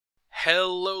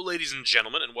Hello, ladies and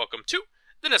gentlemen, and welcome to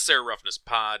the Necessary Roughness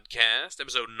Podcast,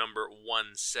 episode number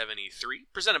 173,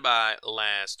 presented by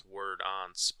Last Word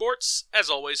on Sports. As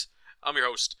always, I'm your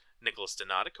host, Nikolas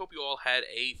Donadic. Hope you all had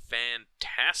a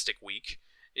fantastic week.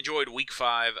 Enjoyed Week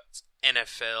 5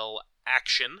 NFL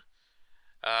action.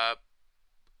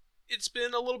 It's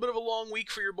been a little bit of a long week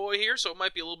for your boy here, so it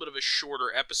might be a little bit of a shorter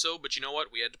episode, but you know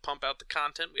what? We had to pump out the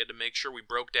content. We had to make sure we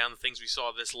broke down the things we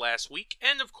saw this last week,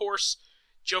 and of course,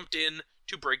 jumped in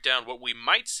to break down what we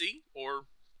might see, or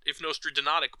if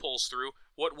Donadic pulls through,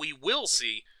 what we will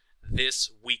see this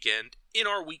weekend in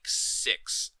our Week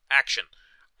 6 action.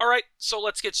 Alright, so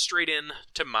let's get straight in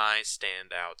to my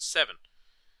Standout 7.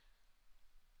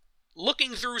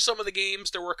 Looking through some of the games,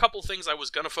 there were a couple things I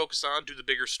was going to focus on, do the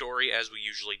bigger story as we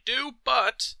usually do,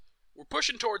 but we're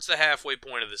pushing towards the halfway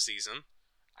point of the season.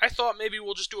 I thought maybe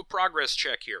we'll just do a progress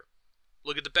check here.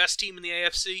 Look at the best team in the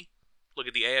AFC, look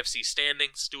at the AFC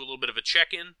standings, do a little bit of a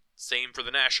check-in, same for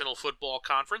the National Football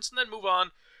Conference, and then move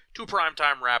on to a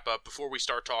primetime wrap-up before we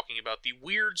start talking about the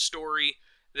weird story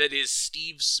that is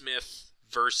Steve Smith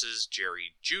versus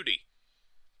Jerry Jeudy.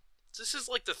 This is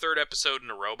like the third episode in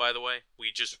a row, by the way.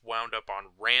 We just wound up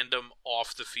on random,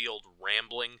 off-the-field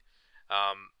rambling.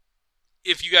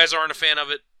 If you guys aren't a fan of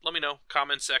it, let me know.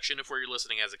 Comment section, if where you're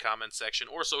listening has a comment section,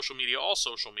 or social media, all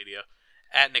social media,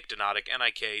 at Nick Donadic,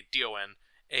 Nikdonadic.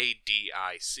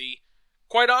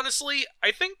 Quite honestly,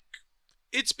 I think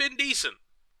it's been decent,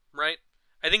 right?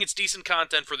 I think it's decent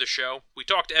content for the show. We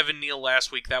talked to Evan Neal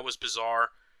last week. That was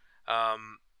bizarre.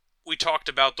 We talked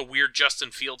about the weird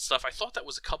Justin Fields stuff. I thought that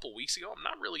was a couple weeks ago. I'm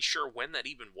not really sure when that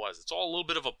even was. It's all a little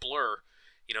bit of a blur.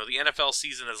 You know, the NFL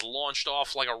season has launched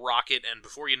off like a rocket, and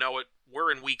before you know it, we're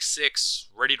in Week 6,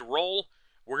 ready to roll.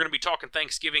 We're going to be talking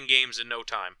Thanksgiving games in no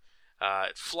time.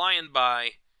 Flying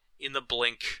by in the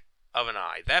blink of an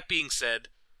eye. That being said,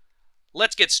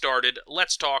 let's get started.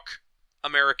 Let's talk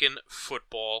American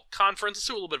Football Conference. Let's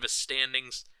do a little bit of a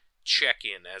standings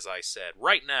check-in, as I said.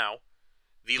 Right now,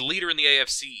 the leader in the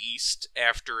AFC East,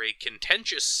 after a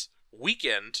contentious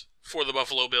weekend for the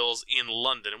Buffalo Bills in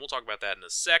London, and we'll talk about that in a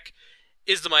sec,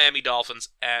 is the Miami Dolphins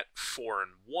at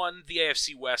 4-1. The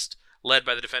AFC West, led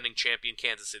by the defending champion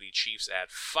Kansas City Chiefs at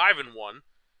 5-1.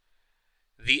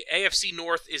 The AFC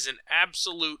North is an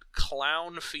absolute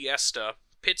clown fiesta.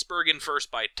 Pittsburgh in first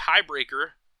by tiebreaker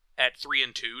at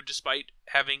 3-2, despite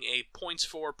having a points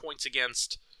for, points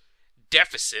against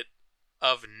deficit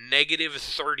of negative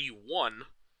 31,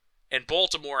 and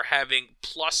Baltimore having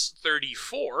plus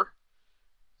 34.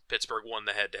 Pittsburgh won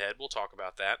the head-to-head. We'll talk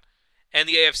about that. And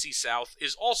the AFC South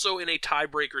is also in a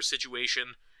tiebreaker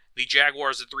situation. The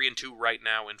Jaguars at 3-2 right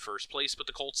now in first place, but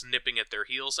the Colts nipping at their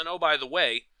heels. And oh, by the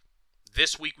way,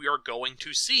 this week we are going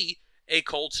to see a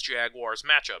Colts-Jaguars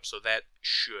matchup, so that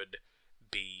should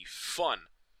be fun.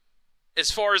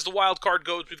 As far as the wild card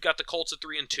goes, we've got the Colts at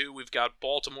 3-2, we've got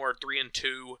Baltimore at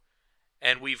 3-2,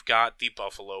 and we've got the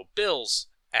Buffalo Bills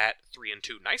at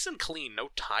 3-2. Nice and clean, no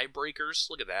tiebreakers.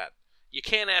 Look at that. You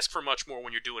can't ask for much more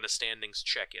when you're doing a standings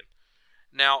check-in.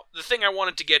 Now, the thing I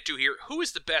wanted to get to here, who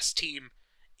is the best team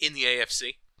in the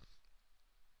AFC?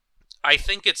 I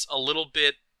think it's a little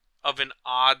bit of an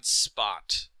odd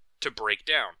spot to break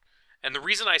down. And the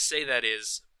reason I say that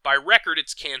is, by record,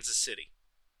 it's Kansas City,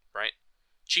 right?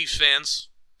 Chiefs fans,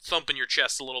 thumping your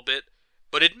chest a little bit,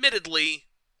 but admittedly,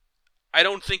 I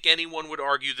don't think anyone would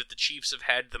argue that the Chiefs have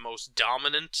had the most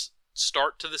dominant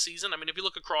start to the season. I mean, if you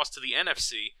look across to the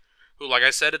NFC, who, like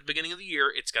I said at the beginning of the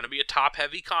year, it's going to be a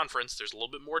top-heavy conference. There's a little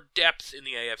bit more depth in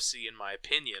the AFC, in my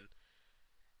opinion.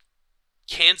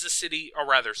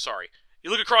 You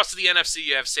look across to the NFC,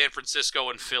 you have San Francisco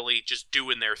and Philly just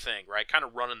doing their thing, right? Kind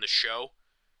of running the show.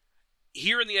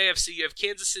 Here in the AFC, you have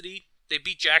Kansas City. They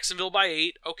beat Jacksonville by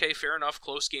 8. Okay, fair enough,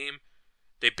 close game.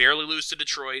 They barely lose to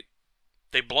Detroit.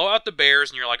 They blow out the Bears,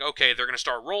 and you're like, okay, they're going to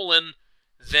start rolling.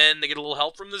 Then they get a little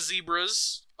help from the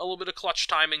Zebras. A little bit of clutch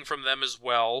timing from them as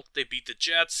well. They beat the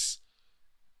Jets.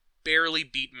 Barely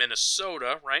beat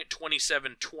Minnesota, right?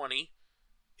 27-20.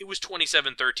 It was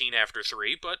 27-13 after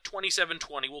 3, but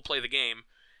 27-20 will play the game.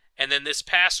 And then this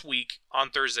past week on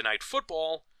Thursday Night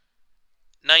Football,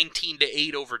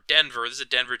 19-8 over Denver. This is a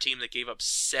Denver team that gave up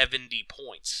 70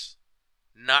 points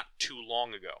not too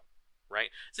long ago. Right?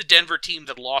 It's a Denver team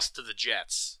that lost to the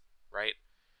Jets, right?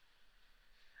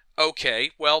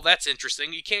 Okay, well, that's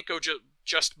interesting. You can't go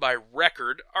just by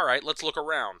record. All right, let's look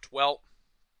around. Well,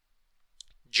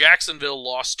 Jacksonville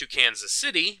lost to Kansas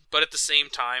City, but at the same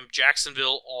time,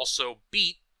 Jacksonville also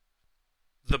beat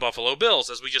the Buffalo Bills,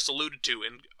 as we just alluded to,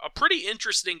 in a pretty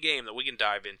interesting game that we can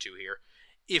dive into here.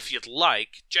 If you'd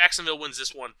like, Jacksonville wins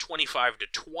this one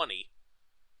 25-20.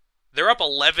 They're up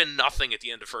 11-0 at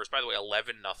the end of first. By the way,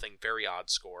 11-0, very odd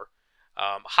score.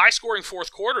 High-scoring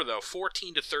fourth quarter, though,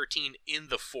 14-13 in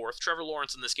the fourth. Trevor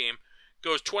Lawrence in this game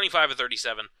goes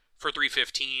 25-37 for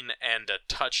 315 and a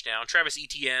touchdown. Travis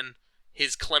Etienne,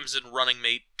 his Clemson running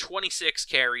mate, 26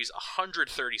 carries,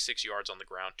 136 yards on the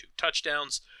ground, 2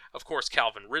 touchdowns. Of course,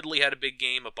 Calvin Ridley had a big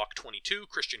game, $122.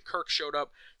 Christian Kirk showed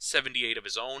up, 78 of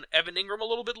his own. Evan Ingram a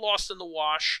little bit lost in the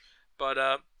wash,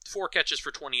 but 4 catches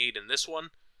for 28 in this one.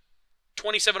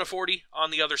 27-40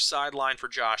 on the other sideline for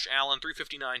Josh Allen,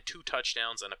 359, 2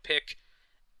 touchdowns, and a pick.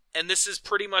 And this is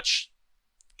pretty much,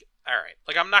 all right,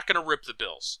 like I'm not going to rip the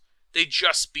Bills. They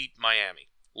just beat Miami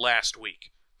last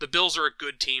week. The Bills are a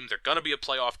good team. They're going to be a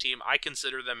playoff team. I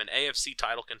consider them an AFC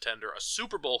title contender, a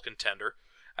Super Bowl contender.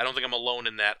 I don't think I'm alone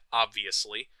in that,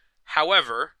 obviously.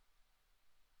 However,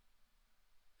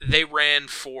 they ran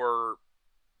for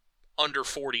under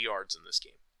 40 yards in this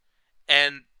game.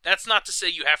 And that's not to say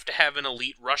you have to have an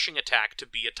elite rushing attack to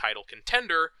be a title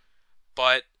contender,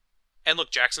 but, and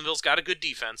look, Jacksonville's got a good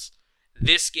defense.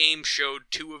 This game showed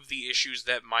 2 of the issues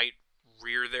that might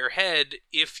rear their head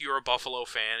if you're a Buffalo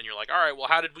fan and you're like, all right, well,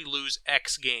 how did we lose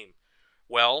X game?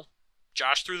 Well,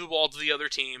 Josh threw the ball to the other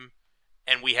team,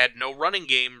 and we had no running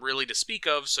game really to speak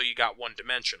of, so you got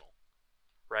one-dimensional,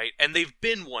 right? And they've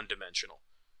been one-dimensional.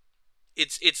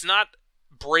 It's not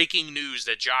breaking news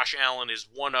that Josh Allen is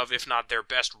one of, if not their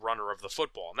best runner of the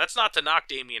football. And that's not to knock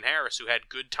Damian Harris, who had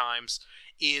good times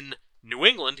in New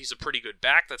England. He's a pretty good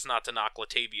back. That's not to knock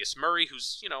Latavius Murray,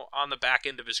 who's, on the back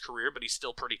end of his career, but he's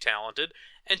still pretty talented.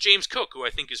 And James Cook, who I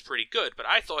think is pretty good. But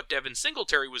I thought Devin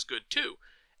Singletary was good too.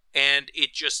 And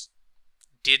it just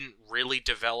didn't really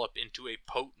develop into a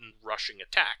potent rushing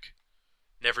attack.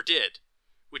 Never did.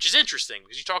 Which is interesting,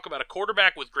 because you talk about a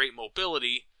quarterback with great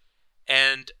mobility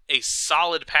and a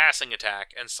solid passing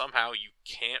attack, and somehow you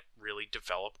can't really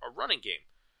develop a running game,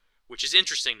 which is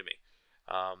interesting to me.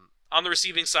 On the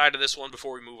receiving side of this one,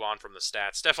 before we move on from the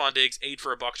stats, Stephon Diggs, 8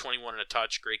 for $121 and a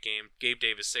touch, great game. Gabe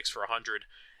Davis, 6 for 100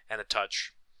 and a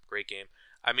touch, great game.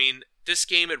 I mean, this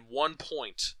game at one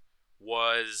point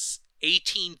was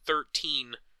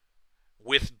 18-13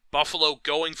 with Buffalo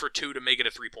going for 2 to make it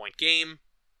a 3-point game.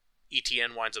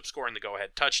 ETN winds up scoring the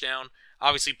go-ahead touchdown.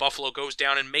 Obviously, Buffalo goes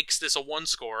down and makes this a 1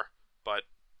 score, but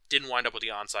didn't wind up with the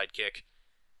onside kick.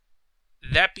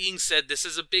 That being said, this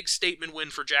is a big statement win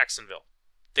for Jacksonville.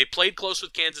 They played close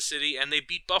with Kansas City, and they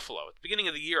beat Buffalo. At the beginning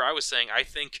of the year, I was saying I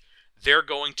think they're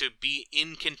going to be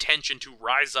in contention to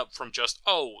rise up from just,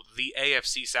 the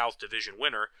AFC South Division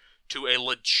winner to a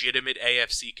legitimate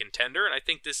AFC contender, and I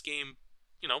think this game,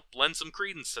 lends some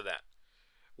credence to that.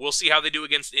 We'll see how they do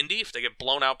against Indy. If they get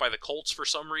blown out by the Colts for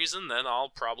some reason, then I'll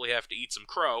probably have to eat some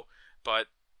crow. But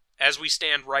as we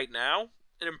stand right now,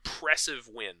 an impressive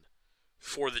win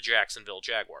for the Jacksonville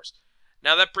Jaguars.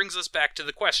 Now that brings us back to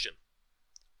the question.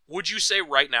 Would you say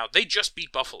right now, they just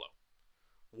beat Buffalo.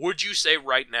 Would you say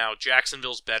right now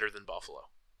Jacksonville's better than Buffalo?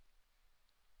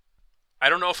 I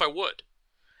don't know if I would.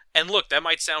 And look, that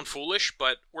might sound foolish,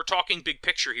 but we're talking big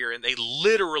picture here, and they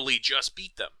literally just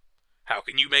beat them. How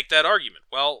can you make that argument?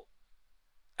 Well,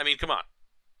 I mean, come on.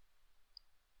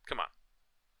 Come on.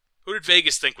 Who did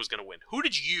Vegas think was going to win? Who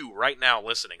did you, right now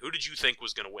listening, who did you think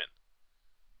was going to win?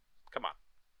 Come on.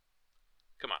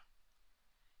 Come on.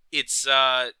 It's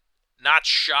not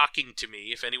shocking to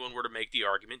me if anyone were to make the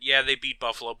argument, yeah, they beat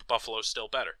Buffalo, but Buffalo's still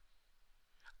better.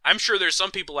 I'm sure there's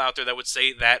some people out there that would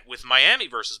say that with Miami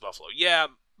versus Buffalo. Yeah,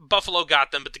 Buffalo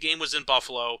got them, but the game was in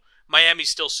Buffalo. Miami's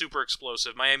still super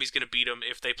explosive. Miami's going to beat them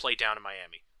if they play down in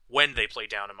Miami. When they play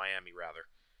down in Miami, rather.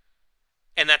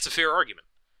 And that's a fair argument.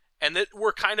 And that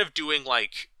we're kind of doing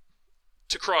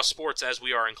to cross sports as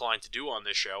we are inclined to do on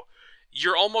this show,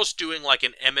 you're almost doing like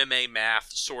an MMA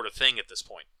math sort of thing at this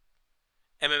point.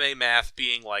 MMA math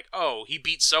being like, he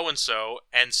beat so-and-so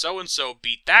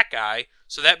beat that guy,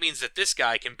 so that means that this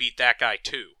guy can beat that guy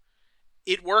too.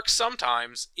 It works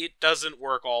sometimes, it doesn't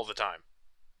work all the time.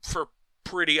 For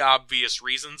pretty obvious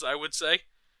reasons, I would say.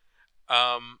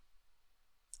 And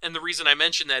the reason I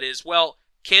mention that is, well,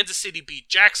 Kansas City beat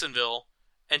Jacksonville,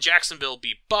 and Jacksonville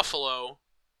beat Buffalo.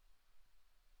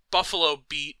 Buffalo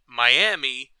beat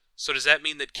Miami, so does that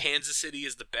mean that Kansas City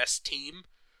is the best team?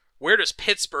 Where does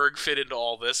Pittsburgh fit into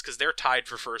all this? Because they're tied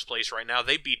for first place right now.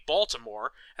 They beat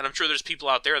Baltimore, and I'm sure there's people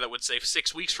out there that would say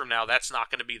 6 weeks from now that's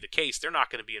not going to be the case. They're not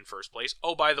going to be in first place.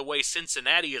 Oh, by the way,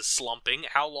 Cincinnati is slumping.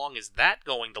 How long is that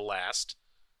going to last?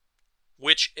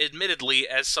 Which, admittedly,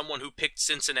 as someone who picked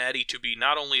Cincinnati to be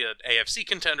not only an AFC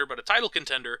contender, but a title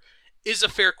contender, is a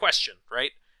fair question,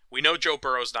 right? We know Joe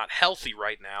Burrow's not healthy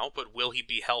right now, but will he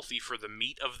be healthy for the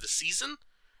meat of the season?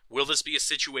 Will this be a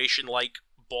situation like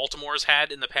Baltimore's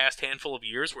had in the past handful of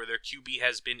years where their QB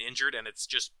has been injured and it's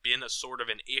just been a sort of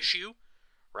an issue,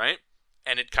 right?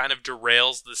 And it kind of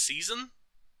derails the season.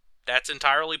 That's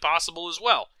entirely possible as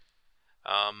well.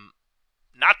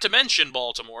 Not to mention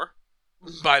Baltimore,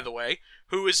 by the way,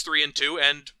 who is 3-2,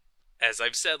 and as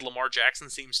I've said, Lamar Jackson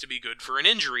seems to be good for an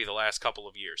injury the last couple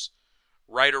of years.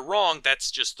 Right or wrong,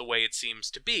 that's just the way it seems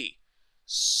to be.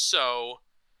 So,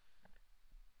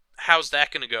 how's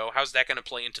that going to go? How's that going to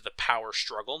play into the power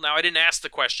struggle? Now, I didn't ask the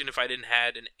question if I didn't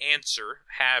have an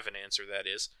answer, that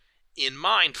is, in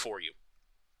mind for you.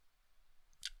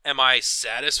 Am I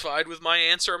satisfied with my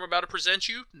answer I'm about to present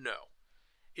you? No.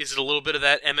 Is it a little bit of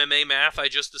that MMA math I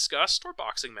just discussed? Or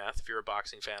boxing math, if you're a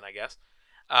boxing fan, I guess.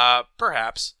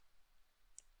 Perhaps.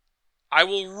 I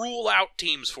will rule out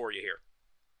teams for you here.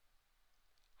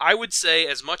 I would say,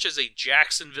 as much as a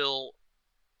Jacksonville,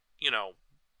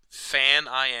 fan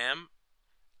I am,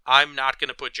 I'm not going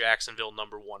to put Jacksonville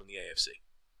number 1 in the AFC.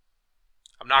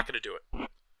 I'm not going to do it.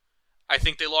 I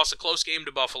think they lost a close game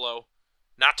to Buffalo.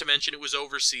 Not to mention it was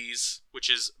overseas, which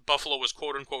is, Buffalo was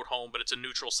quote-unquote home, but it's a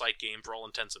neutral site game for all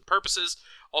intents and purposes.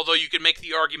 Although you could make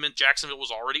the argument Jacksonville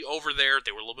was already over there.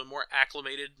 They were a little bit more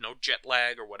acclimated, no jet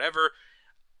lag or whatever.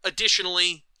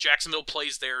 Additionally, Jacksonville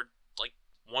plays there like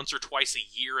once or twice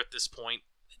a year at this point.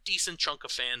 A decent chunk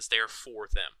of fans there for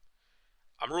them.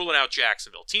 I'm ruling out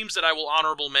Jacksonville. Teams that I will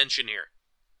honorable mention here.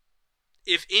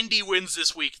 If Indy wins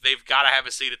this week, they've got to have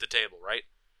a seat at the table, right?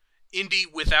 Indy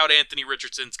without Anthony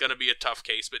Richardson is going to be a tough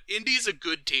case, but Indy's a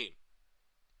good team.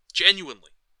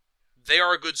 Genuinely. They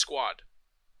are a good squad.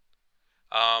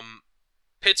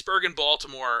 Pittsburgh and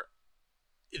Baltimore,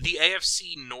 the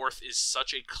AFC North is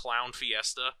such a clown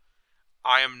fiesta.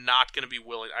 I am not going to be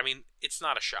willing. I mean, it's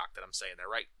not a shock that I'm saying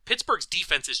that, right? Pittsburgh's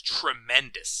defense is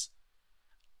tremendous.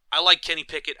 I like Kenny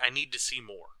Pickett. I need to see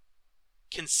more.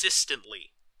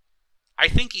 Consistently. I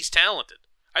think he's talented.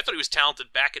 I thought he was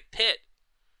talented back at Pitt.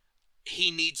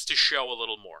 He needs to show a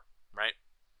little more, right?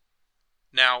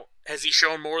 Now, has he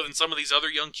shown more than some of these other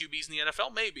young QBs in the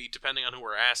NFL? Maybe, depending on who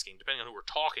we're asking, depending on who we're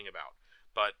talking about.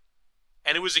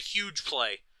 And it was a huge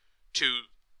play to,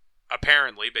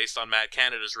 apparently, based on Matt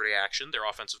Canada's reaction, their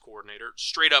offensive coordinator,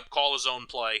 straight up call his own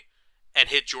play and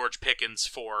hit George Pickens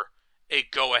for a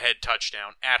go-ahead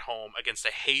touchdown at home against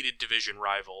a hated division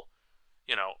rival.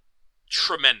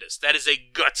 Tremendous. That is a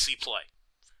gutsy play.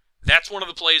 That's one of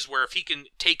the plays where if he can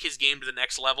take his game to the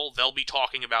next level, they'll be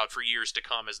talking about for years to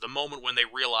come as the moment when they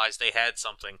realized they had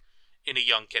something in a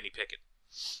young Kenny Pickett.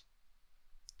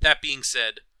 That being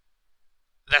said,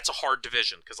 that's a hard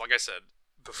division because, like I said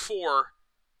before,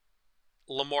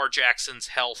 Lamar Jackson's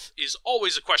health is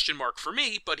always a question mark for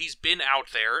me, but he's been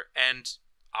out there, and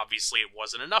obviously it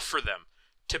wasn't enough for them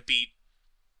to beat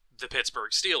the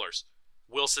Pittsburgh Steelers.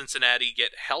 Will Cincinnati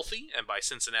get healthy? And by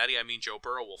Cincinnati, I mean Joe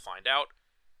Burrow. We'll find out.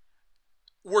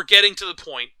 We're getting to the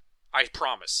point, I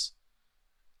promise.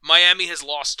 Miami has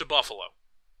lost to Buffalo.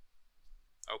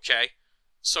 Okay?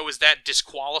 So does that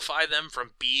disqualify them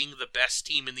from being the best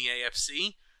team in the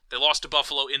AFC? They lost to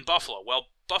Buffalo in Buffalo. Well,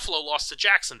 Buffalo lost to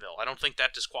Jacksonville. I don't think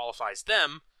that disqualifies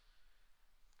them.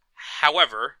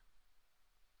 However,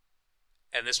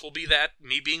 and this will be that,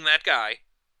 me being that guy,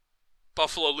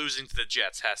 Buffalo losing to the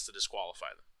Jets has to disqualify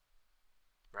them.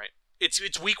 Right?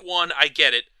 It's week 1, I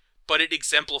get it. But it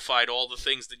exemplified all the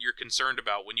things that you're concerned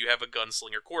about when you have a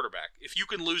gunslinger quarterback. If you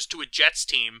can lose to a Jets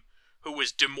team who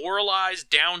was demoralized,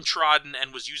 downtrodden,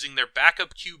 and was using their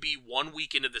backup QB 1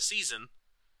 week into the season,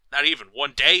 not even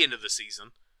 1 day into the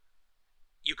season,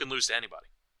 you can lose to anybody.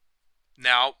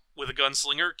 Now, with a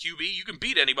gunslinger QB, you can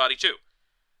beat anybody too.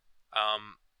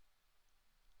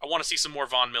 I want to see some more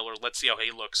Von Miller. Let's see how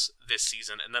he looks this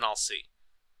season, and then I'll see.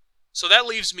 So that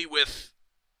leaves me with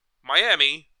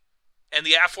Miami and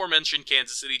the aforementioned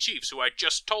Kansas City Chiefs, who I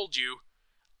just told you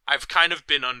I've kind of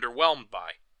been underwhelmed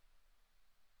by.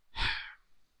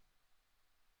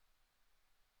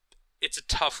 It's a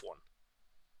tough one.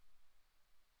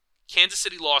 Kansas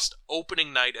City lost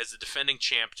opening night as the defending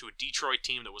champ to a Detroit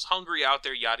team that was hungry out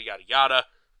there, yada, yada, yada.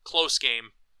 Close game.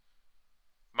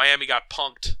 Miami got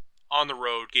punked on the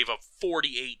road, gave up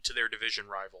 48 to their division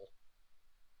rival.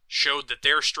 Showed that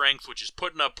their strength, which is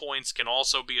putting up points, can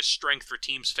also be a strength for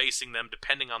teams facing them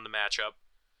depending on the matchup.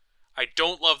 I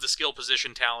don't love the skill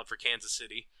position talent for Kansas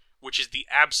City, which is the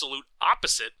absolute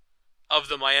opposite of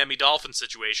the Miami Dolphins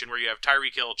situation where you have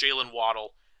Tyreek Hill, Jalen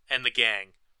Waddle, and the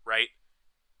gang, right?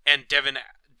 And Devin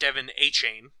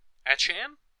Achane.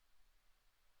 Achane?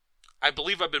 I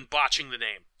believe I've been botching the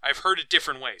name. I've heard it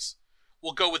different ways.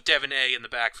 We'll go with Devin A in the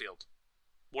backfield.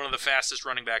 One of the fastest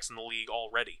running backs in the league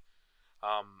already.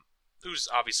 Who's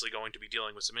obviously going to be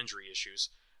dealing with some injury issues.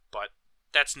 But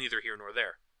that's neither here nor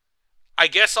there. I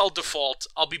guess I'll default.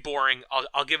 I'll be boring.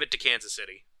 I'll give it to Kansas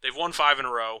City. They've won 5 in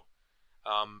a row.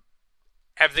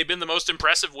 Have they been the most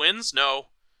impressive wins? No.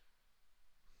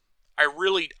 I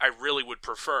really would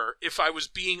prefer, if I was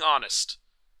being honest,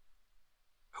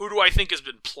 who do I think has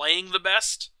been playing the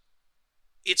best?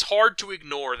 It's hard to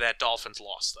ignore that Dolphins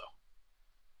loss, though.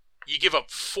 You give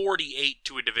up 48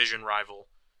 to a division rival.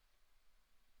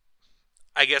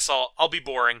 I guess I'll be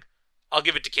boring. I'll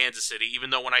give it to Kansas City, even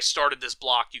though when I started this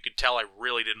block, you could tell I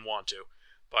really didn't want to.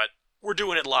 But we're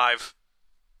doing it live.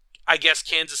 I guess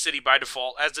Kansas City by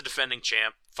default as the defending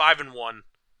champ, 5-1.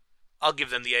 I'll give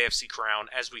them the AFC crown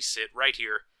as we sit right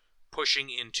here, pushing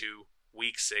into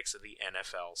Week 6 of the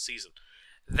NFL season.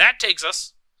 That takes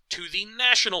us to the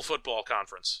National Football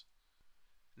Conference.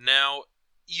 Now,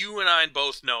 you and I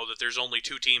both know that there's only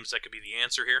 2 teams that could be the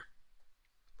answer here,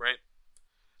 right?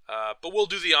 But we'll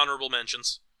do the honorable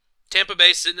mentions. Tampa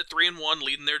Bay sitting at 3-1,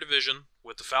 leading their division,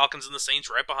 with the Falcons and the Saints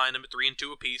right behind them at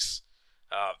 3-2 apiece.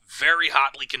 Very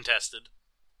hotly contested.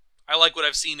 I like what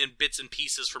I've seen in bits and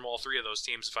pieces from all 3 of those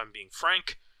teams, if I'm being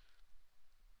frank.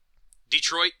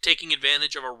 Detroit taking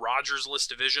advantage of a Rodgers-less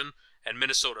division, and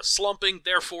Minnesota slumping.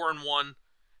 They're 4-1.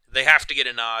 They have to get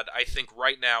a nod. I think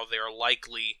right now they are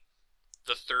likely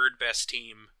the 3rd best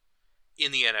team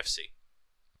in the NFC.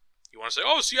 You want to say,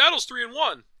 oh, Seattle's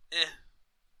 3-1.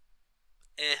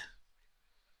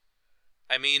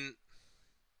 I mean,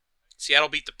 Seattle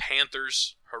beat the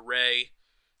Panthers. Hooray.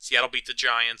 Seattle beat the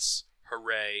Giants.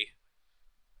 Hooray.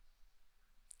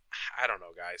 I don't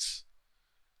know, guys.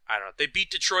 I don't know. They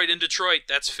beat Detroit in Detroit.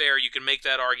 That's fair. You can make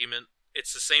that argument.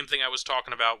 It's the same thing I was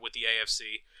talking about with the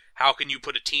AFC. How can you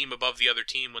put a team above the other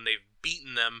team when they've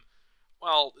beaten them?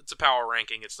 Well, it's a power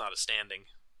ranking. It's not a standing,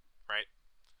 right?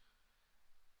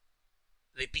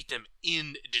 They beat them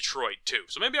in Detroit, too.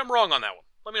 So maybe I'm wrong on that one.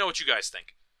 Let me know what you guys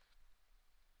think.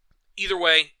 Either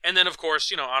way, and then, of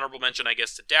course, honorable mention, I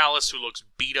guess, to Dallas, who looks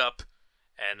beat up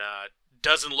and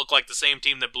doesn't look like the same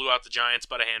team that blew out the Giants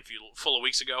about a handful of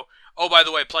weeks ago. Oh, by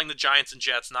the way, playing the Giants and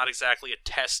Jets, not exactly a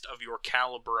test of your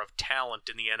caliber of talent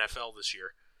in the NFL this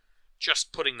year.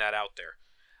 Just putting that out there.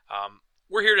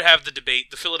 We're here to have the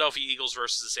debate, the Philadelphia Eagles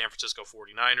versus the San Francisco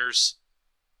 49ers.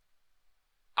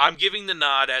 I'm giving the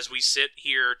nod as we sit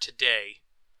here today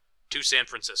to San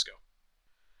Francisco.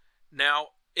 Now,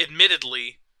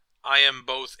 admittedly, I am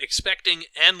both expecting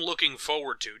and looking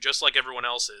forward to, just like everyone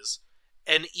else is,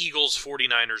 an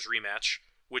Eagles-49ers rematch,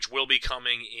 which will be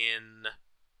coming in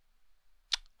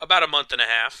about a month and a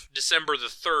half. December the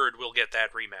 3rd, we'll get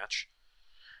that rematch.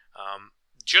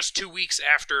 Just 2 weeks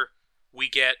after we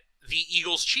get the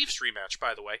Eagles-Chiefs rematch,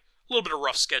 by the way. A little bit of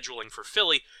rough scheduling for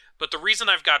Philly, but the reason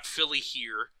I've got Philly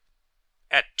here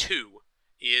at 2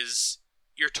 is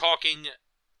you're talking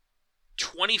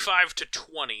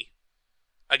 25-20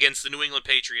 against the New England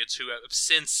Patriots, who have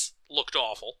since looked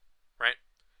awful, right?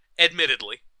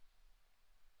 Admittedly.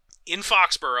 In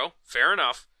Foxborough, fair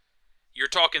enough, you're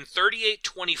talking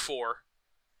 38-24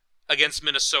 against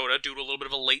Minnesota due to a little bit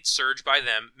of a late surge by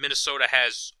them. Minnesota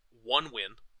has 1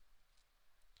 win.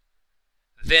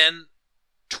 Then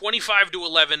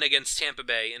 25-11 against Tampa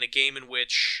Bay in a game in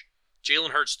which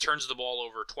Jalen Hurts turns the ball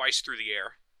over twice through the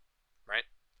air, right?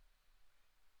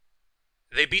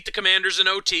 They beat the Commanders in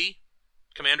OT.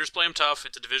 Commanders play them tough.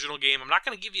 It's a divisional game. I'm not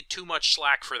going to give you too much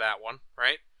slack for that one,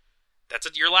 right?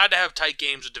 You're allowed to have tight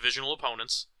games with divisional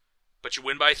opponents, but you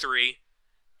win by 3.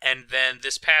 And then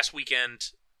this past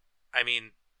weekend, I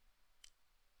mean,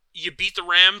 you beat the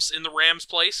Rams in the Rams'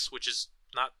 place, which is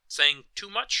not saying too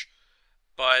much,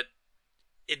 but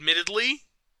admittedly,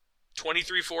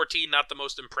 23-14, not the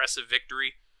most impressive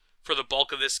victory for the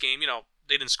bulk of this game.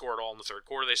 They didn't score at all in the 3rd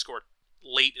quarter. They scored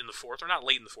late in the 4th, or not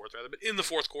late in the 4th, rather, but in the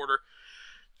 4th quarter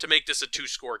to make this a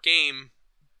 2-score game.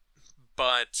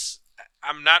 But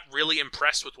I'm not really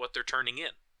impressed with what they're turning in.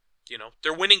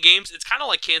 They're winning games. It's kind of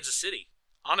like Kansas City,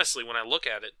 honestly, when I look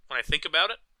at it, when I think about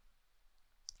it.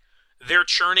 They're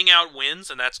churning out wins,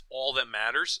 and that's all that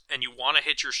matters. And you want to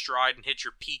hit your stride and hit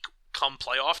your peak come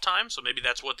playoff time, so maybe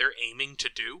that's what they're aiming to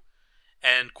do.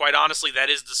 And quite honestly, that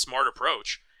is the smart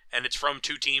approach. And it's from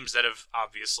 2 teams that have,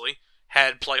 obviously,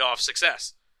 had playoff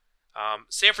success.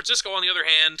 San Francisco, on the other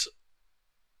hand,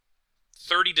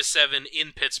 30-7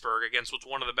 in Pittsburgh against what's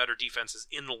one of the better defenses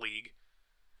in the league.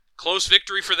 Close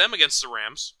victory for them against the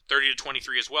Rams,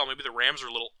 30-23 as well. Maybe the Rams are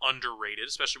a little underrated,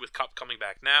 especially with Kupp coming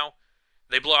back now.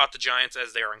 They blow out the Giants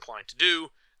as they are inclined to do.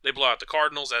 They blow out the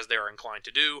Cardinals as they are inclined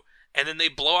to do. And then they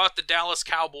blow out the Dallas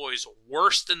Cowboys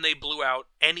worse than they blew out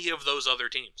any of those other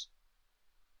teams.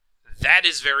 That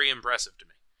is very impressive to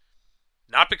me.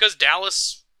 Not because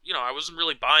Dallas, I wasn't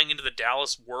really buying into the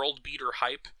Dallas world beater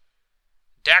hype.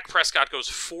 Dak Prescott goes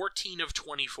 14 of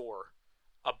 24,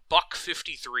 a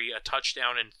 $153, a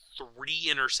touchdown, and 3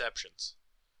 interceptions.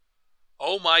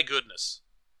 Oh my goodness.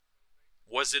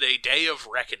 Was it a day of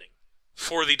reckoning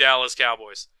for the Dallas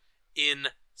Cowboys in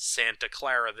Santa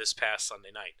Clara this past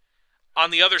Sunday night?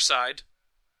 On the other side,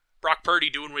 Brock Purdy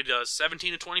doing what he does,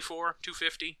 17 of 24,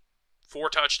 250, 4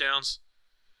 touchdowns.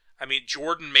 I mean,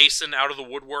 Jordan Mason out of the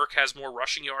woodwork has more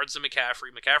rushing yards than McCaffrey.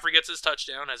 McCaffrey gets his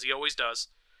touchdown, as he always does.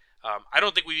 I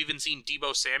don't think we've even seen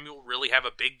Deebo Samuel really have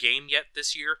a big game yet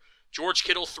this year. George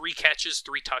Kittle, 3 catches,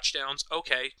 3 touchdowns.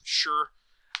 Okay, sure.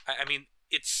 I mean,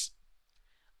 it's...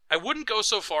 I wouldn't go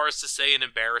so far as to say an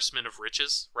embarrassment of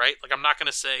riches, right? Like, I'm not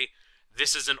going to say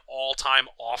this is an all-time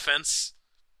offense,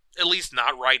 at least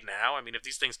not right now. I mean, if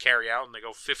these things carry out and they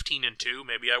go 15-2,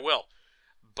 maybe I will.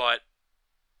 But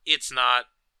it's not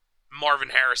Marvin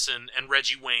Harrison and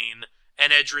Reggie Wayne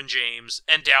and Edgerrin James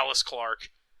and Dallas Clark.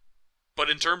 But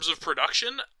in terms of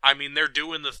production, I mean, they're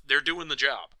doing the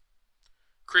job.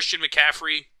 Christian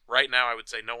McCaffrey, right now, I would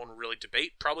say no one will really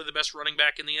debate. Probably the best running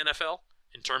back in the NFL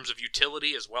in terms of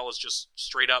utility as well as just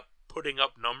straight up putting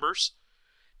up numbers.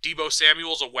 Deebo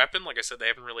Samuel's a weapon. Like I said, they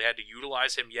haven't really had to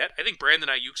utilize him yet. I think Brandon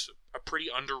Ayuk's a pretty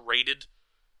underrated,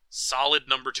 solid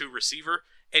number 2 receiver.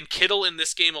 And Kittle in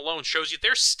this game alone shows you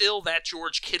there's still that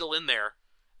George Kittle in there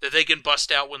that they can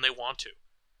bust out when they want to.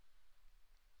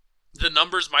 The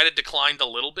numbers might have declined a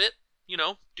little bit,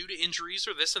 due to injuries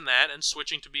or this and that, and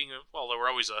switching to being they were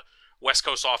always a West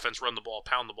Coast offense, run the ball,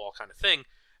 pound the ball kind of thing,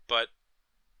 but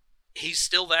he's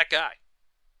still that guy.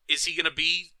 Is he going to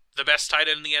be the best tight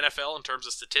end in the NFL in terms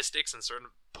of statistics and sort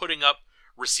of putting up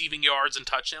receiving yards and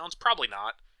touchdowns? Probably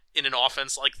not in an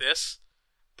offense like this,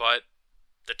 but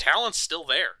the talent's still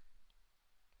there.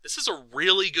 This is a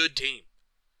really good team.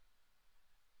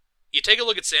 You take a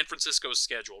look at San Francisco's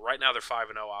schedule. Right now they're 5-0,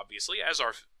 obviously, as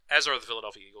are the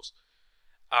Philadelphia Eagles.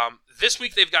 This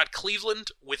week they've got Cleveland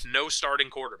with no starting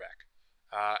quarterback.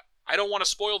 I don't want to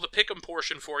spoil the pick'em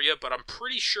portion for you, but I'm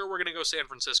pretty sure we're going to go San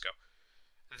Francisco.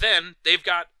 Then they've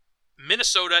got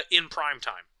Minnesota in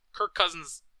primetime. Kirk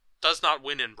Cousins does not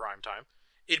win in primetime.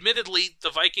 Admittedly, the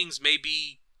Vikings may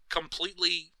be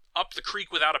completely up the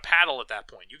creek without a paddle at that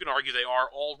point. You can argue they are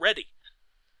already.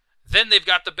 Then they've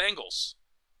got the Bengals.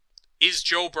 Is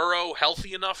Joe Burrow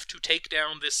healthy enough to take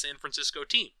down this San Francisco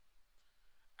team?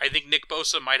 I think Nick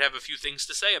Bosa might have a few things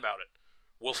to say about it.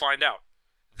 We'll find out.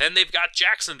 Then they've got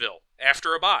Jacksonville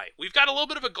after a bye. We've got a little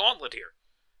bit of a gauntlet here,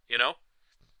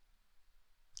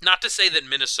 Not to say that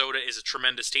Minnesota is a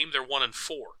tremendous team. They're 1-4,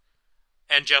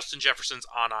 and Justin Jefferson's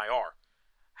on IR.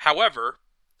 However,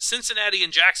 Cincinnati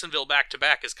and Jacksonville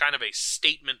back-to-back is kind of a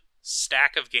statement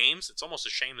stack of games. It's almost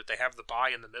a shame that they have the bye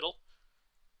in the middle.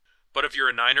 But if you're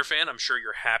a Niner fan, I'm sure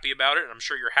you're happy about it, and I'm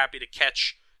sure you're happy to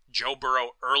catch Joe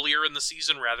Burrow earlier in the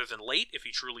season rather than late if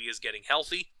he truly is getting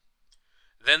healthy.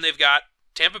 Then they've got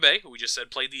Tampa Bay, who we just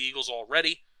said played the Eagles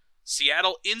already,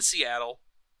 Seattle in Seattle,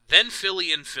 then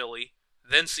Philly in Philly,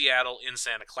 then Seattle in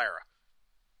Santa Clara.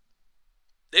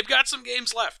 They've got some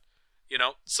games left,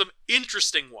 some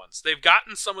interesting ones. They've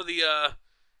gotten some of the,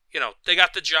 they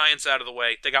got the Giants out of the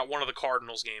way. They got one of the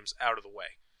Cardinals games out of the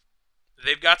way.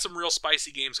 They've got some real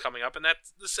spicy games coming up, and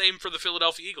that's the same for the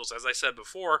Philadelphia Eagles. As I said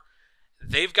before,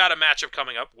 they've got a matchup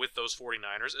coming up with those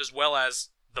 49ers, as well as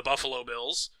the Buffalo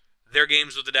Bills, their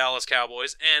games with the Dallas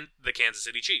Cowboys, and the Kansas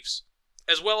City Chiefs,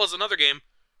 as well as another game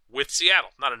with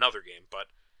Seattle. Not another game, but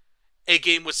a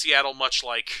game with Seattle, much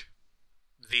like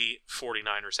the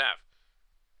 49ers have.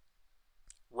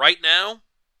 Right now,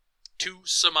 to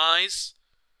surmise,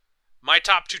 my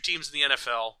top 2 teams in the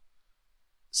NFL,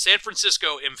 San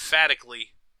Francisco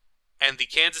emphatically, and the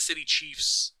Kansas City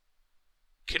Chiefs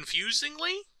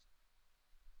confusingly,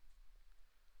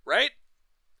 right?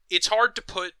 It's hard to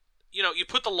put, you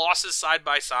put the losses side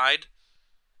by side.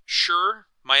 Sure,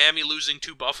 Miami losing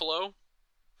to Buffalo,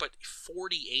 but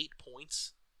 48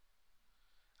 points?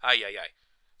 Ay.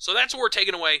 So that's what we're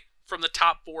taking away from the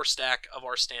top 4 stack of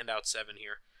our standout 7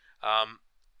 here.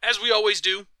 As we always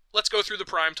do, let's go through the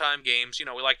primetime games.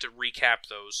 We like to recap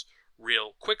those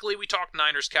real quickly. We talked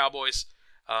Niners-Cowboys.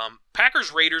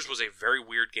 Packers-Raiders was a very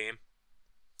weird game.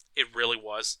 It really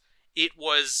was. It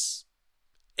was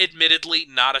admittedly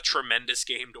not a tremendous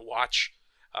game to watch.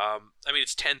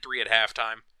 It's 10-3 at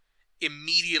halftime.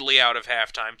 Immediately out of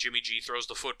halftime, Jimmy G throws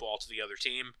the football to the other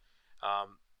team.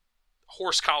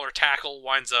 Horse collar tackle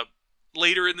winds up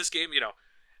later in this game.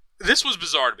 This was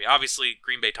bizarre to me. Obviously,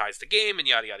 Green Bay ties the game and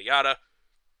yada, yada, yada.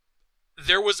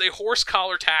 There was a horse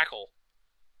collar tackle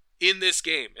in this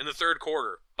game, in the third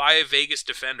quarter, by a Vegas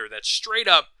defender that straight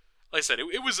up, like I said,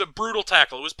 it was a brutal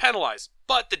tackle. It was penalized.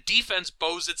 But the defense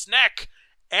bows its neck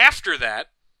after that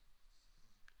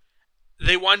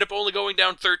They wind up only going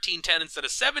down 13-10 instead of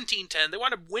 17-10. They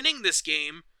wind up winning this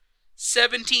game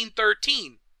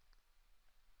 17-13.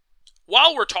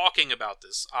 While we're talking about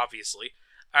this, obviously,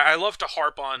 I love to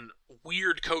harp on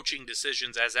weird coaching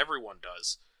decisions, as everyone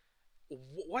does.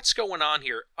 What's going on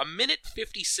here?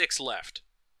 1:56 left.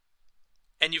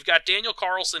 And you've got Daniel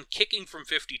Carlson kicking from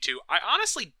 52. I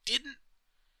honestly didn't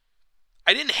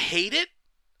hate it,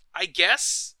 I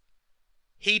guess.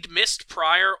 He'd missed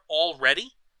prior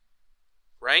already,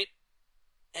 right?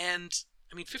 And,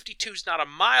 52's not a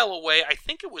mile away. I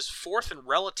think it was fourth and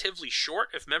relatively short,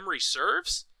 if memory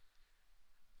serves.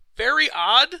 Very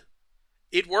odd.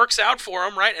 It works out for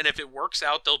him, right? And if it works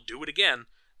out, they'll do it again.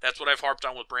 That's what I've harped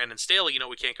on with Brandon Staley.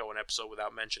 We can't go an episode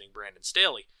without mentioning Brandon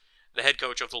Staley, the head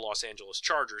coach of the Los Angeles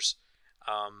Chargers.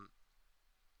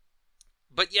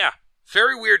 But yeah,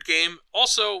 very weird game.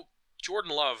 Also,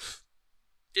 Jordan Love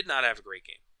did not have a great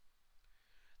game.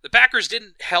 The Packers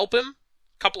didn't help him.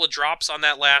 A couple of drops on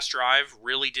that last drive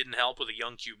really didn't help with a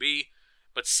young QB.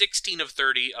 But 16 of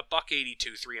 30, a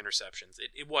 $182, 3 interceptions.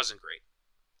 It wasn't great.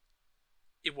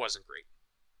 It wasn't great.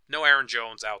 No Aaron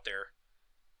Jones out there.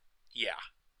 Yeah.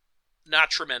 Not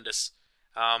tremendous.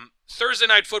 Thursday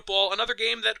Night Football, another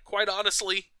game that, quite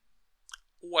honestly,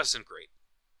 wasn't great.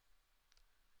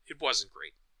 It wasn't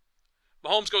great.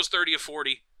 Mahomes goes 30 of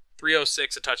 40,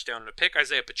 306, a touchdown and a pick.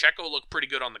 Isaiah Pacheco looked pretty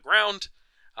good on the ground.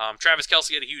 Travis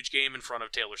Kelce had a huge game in front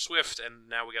of Taylor Swift, and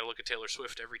now we got to look at Taylor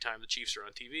Swift every time the Chiefs are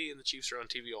on TV, and the Chiefs are on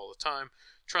TV all the time.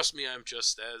 Trust me, I'm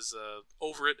just as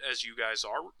over it as you guys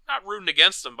are. Not rooting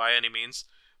against them by any means,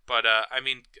 but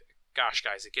gosh,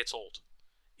 guys, it gets old.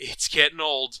 It's getting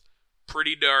old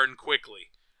pretty darn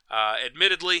quickly.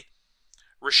 Admittedly,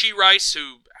 Rashee Rice,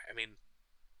 who,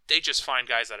 they just find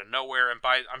guys out of nowhere, and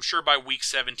I'm sure by week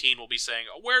 17 we'll be saying,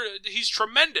 he's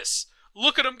tremendous.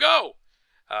 Look at him go.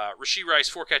 Rashee Rice,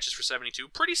 4 catches for 72.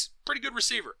 Pretty good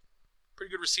receiver.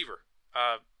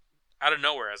 Out of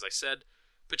nowhere, as I said.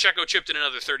 Pacheco chipped in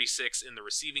another 36 in the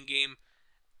receiving game.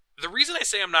 The reason I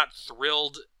say I'm not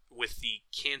thrilled with the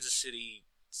Kansas City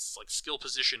skill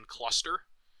position cluster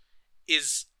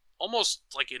is almost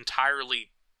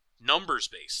entirely numbers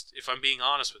based, if I'm being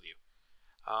honest with you.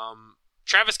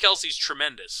 Travis Kelce's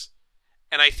tremendous,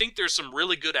 and I think there's some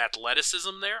really good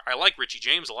athleticism there. I like Richie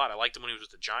James a lot. I liked him when he was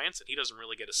with the Giants, and he doesn't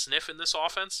really get a sniff in this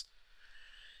offense.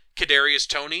 Kadarius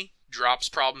Toney, drops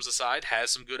problems aside,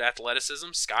 has some good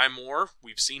athleticism. Sky Moore,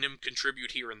 we've seen him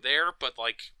contribute here and there, but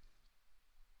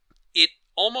it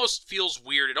almost feels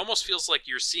weird. It almost feels like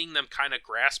you're seeing them kind of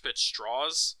grasp at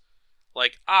straws.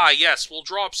 Yes, we'll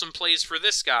draw up some plays for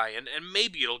this guy, and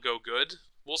maybe it'll go good.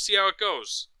 We'll see how it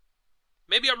goes.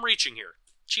 Maybe I'm reaching here.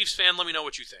 Chiefs fan, let me know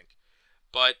what you think.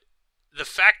 But the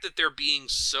fact that they're being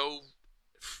so,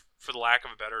 for the lack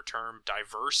of a better term,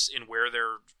 diverse in where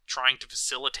they're trying to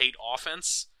facilitate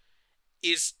offense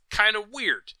is kind of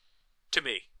weird to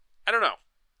me. I don't know.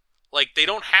 They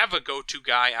don't have a go-to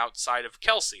guy outside of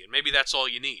Kelce, and maybe that's all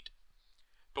you need.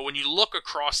 But when you look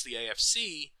across the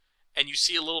AFC and you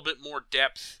see a little bit more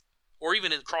depth, or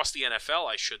even across the NFL,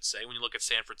 I should say, when you look at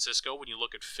San Francisco, when you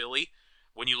look at Philly,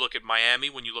 when you look at Miami,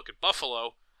 when you look at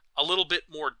Buffalo, a little bit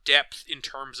more depth in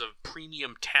terms of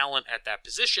premium talent at that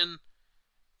position,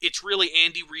 it's really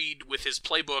Andy Reid with his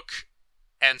playbook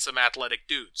and some athletic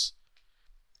dudes.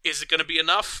 Is it going to be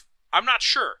enough? I'm not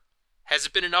sure. Has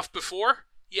it been enough before?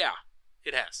 Yeah,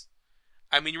 it has.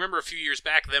 You remember a few years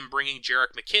back them bringing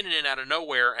Jerick McKinnon in out of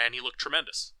nowhere, and he looked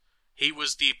tremendous. He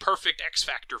was the perfect X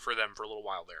factor for them for a little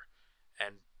while there.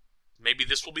 And maybe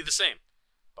this will be the same.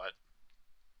 But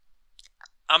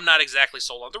I'm not exactly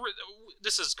sold on.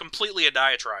 This is completely a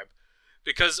diatribe.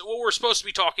 Because what we're supposed to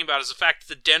be talking about is the fact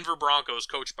that the Denver Broncos,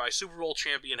 coached by Super Bowl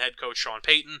champion head coach Sean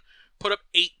Payton, put up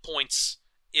 8 points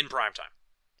in primetime.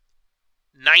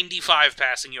 95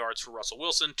 passing yards for Russell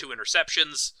Wilson, 2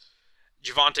 interceptions.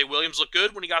 Javonte Williams looked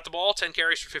good when he got the ball, 10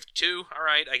 carries for 52. All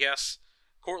right, I guess.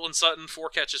 Cortland Sutton, 4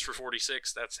 catches for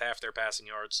 46. That's half their passing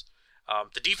yards.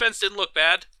 The defense didn't look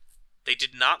bad. They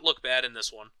did not look bad in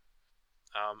this one.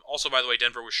 Also, by the way,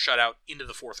 Denver was shut out into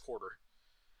the fourth quarter.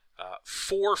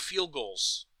 4 field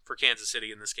goals for Kansas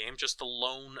City in this game, just the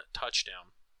lone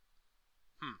touchdown.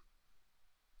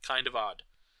 Kind of odd.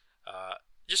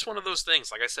 Just one of those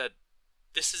things. Like I said,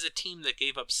 this is a team that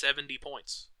gave up 70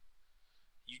 points.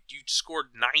 You scored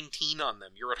 19 on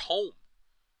them. You're at home.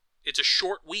 It's a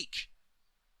short week.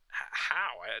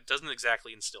 How? It doesn't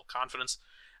exactly instill confidence.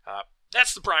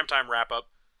 That's the primetime wrap-up.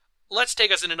 Let's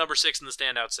take us into number 6 in the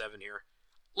standout 7 here.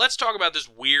 Let's talk about this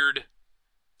weird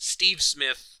Steve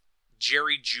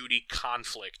Smith-Jerry Jeudy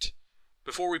conflict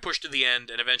before we push to the end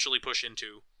and eventually push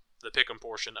into the pick'em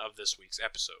portion of this week's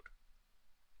episode.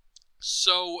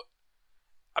 So,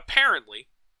 apparently,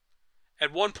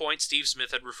 at one point, Steve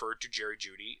Smith had referred to Jerry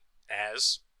Jeudy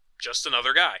as just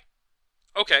another guy.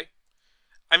 Okay.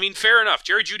 I mean, fair enough.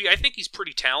 Jerry Jeudy, I think he's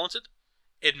pretty talented,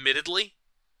 admittedly.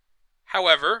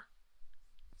 However,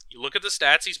 you look at the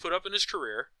stats he's put up in his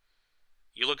career.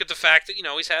 You look at the fact that,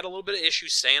 he's had a little bit of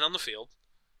issues staying on the field.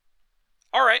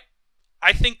 All right.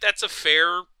 I think that's a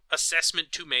fair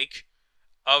assessment to make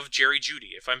of Jerry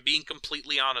Jeudy, if I'm being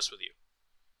completely honest with you.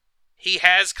 He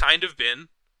has kind of been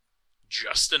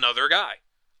just another guy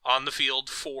on the field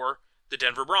for the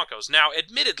Denver Broncos. Now,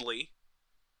 admittedly,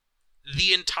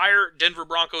 the entire Denver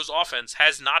Broncos offense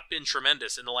has not been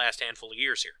tremendous in the last handful of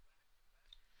years here.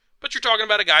 But you're talking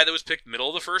about a guy that was picked middle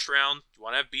of the first round. You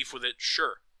want to have beef with it?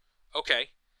 Sure. Okay.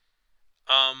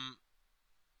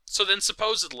 So then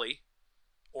supposedly,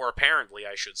 or apparently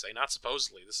I should say, not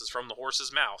supposedly, this is from the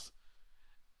horse's mouth,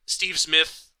 Steve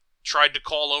Smith tried to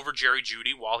call over Jerry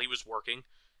Jeudy while he was working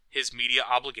his media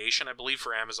obligation, I believe,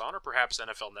 for Amazon or perhaps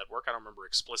NFL Network. I don't remember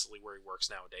explicitly where he works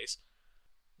nowadays.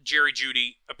 Jerry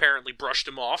Jeudy apparently brushed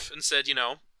him off and said,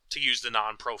 to use the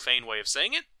non-profane way of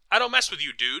saying it, "I don't mess with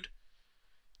you, dude."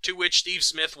 To which Steve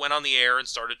Smith went on the air and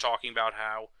started talking about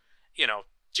how,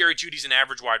 Jerry Jeudy's an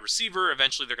average wide receiver.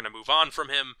 Eventually they're going to move on from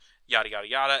him, yada, yada,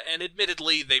 yada. And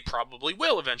admittedly, they probably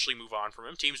will eventually move on from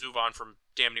him. Teams move on from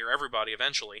damn near everybody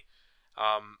eventually.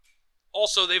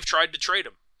 Also, they've tried to trade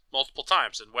him multiple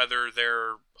times. And whether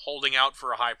they're holding out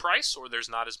for a high price or there's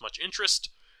not as much interest,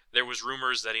 there was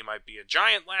rumors that he might be a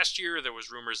Giant last year. There was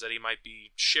rumors that he might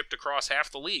be shipped across half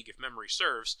the league, if memory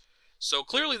serves. So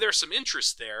clearly there's some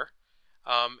interest there.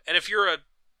 And if you're an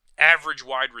average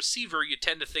wide receiver, you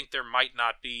tend to think there might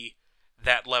not be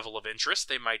that level of interest.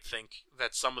 They might think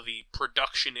that some of the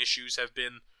production issues have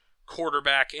been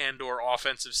quarterback and or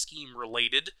offensive scheme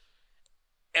related.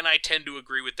 And I tend to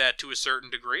agree with that to a certain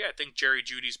degree. I think Jerry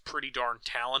Jeudy's pretty darn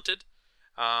talented.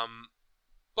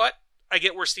 But I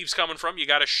get where Steve's coming from. You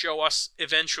got to show us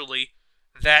eventually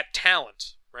that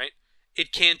talent, right?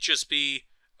 It can't just be,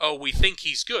 oh, we think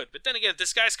he's good. But then again,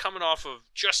 this guy's coming off of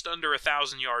just under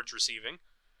 1,000 yards receiving.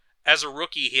 As a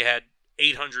rookie, he had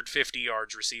 850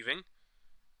 yards receiving.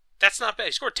 That's not bad.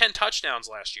 He scored 10 touchdowns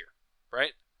last year,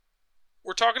 right?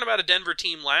 We're talking about a Denver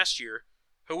team last year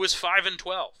who was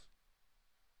 5-12.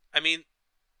 I mean,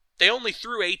 they only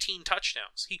threw 18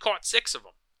 touchdowns. He caught 6 of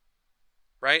them,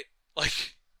 right?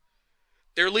 Like,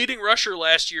 their leading rusher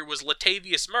last year was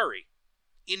Latavius Murray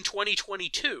in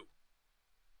 2022.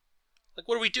 Like,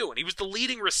 what are we doing? He was the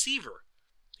leading receiver.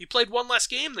 He played one less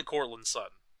game than Courtland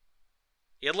Sutton.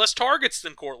 He had less targets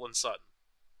than Courtland Sutton.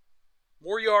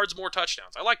 More yards, more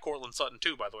touchdowns. I like Courtland Sutton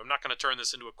too, by the way. I'm not going to turn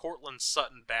this into a Courtland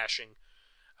Sutton bashing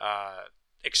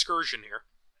excursion here.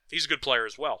 He's a good player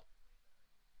as well.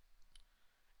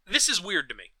 This is weird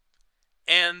to me.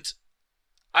 And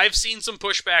I've seen some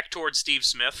pushback towards Steve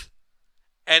Smith.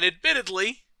 And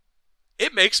admittedly,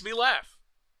 it makes me laugh.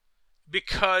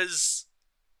 Because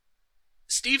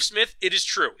Steve Smith, it is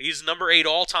true. He's number 8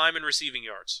 all-time in receiving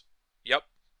yards. Yep.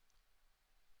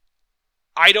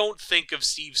 I don't think of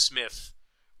Steve Smith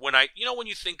when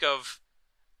you think of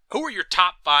who are your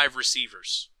top 5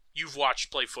 receivers you've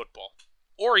watched play football?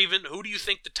 Or even who do you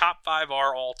think the top 5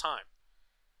 are all time?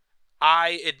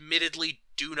 I admittedly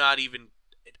do not even...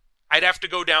 I'd have to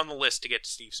go down the list to get to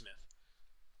Steve Smith.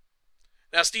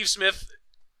 Now, Steve Smith,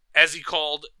 as he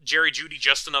called Jerry Jeudy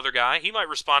just another guy, he might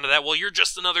respond to that, well, you're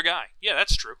just another guy. Yeah,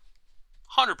 that's true.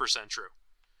 100% true.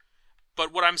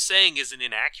 But what I'm saying isn't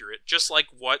inaccurate, just like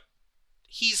what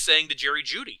he's saying to Jerry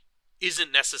Jeudy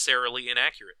isn't necessarily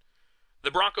inaccurate.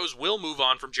 The Broncos will move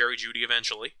on from Jerry Jeudy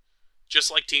eventually, just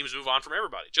like teams move on from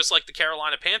everybody. Just like the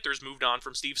Carolina Panthers moved on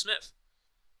from Steve Smith.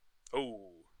 Oh.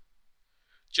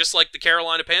 Just like the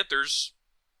Carolina Panthers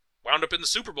wound up in the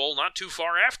Super Bowl not too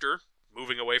far after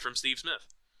moving away from Steve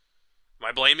Smith. Am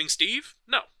I blaming Steve?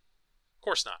 No. Of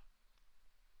course not.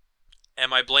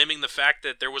 Am I blaming the fact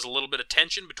that there was a little bit of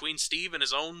tension between Steve and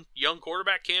his own young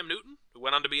quarterback, Cam Newton, who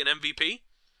went on to be an MVP?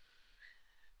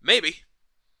 Maybe.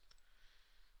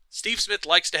 Steve Smith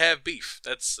likes to have beef.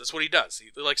 That's what he does.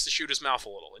 He likes to shoot his mouth a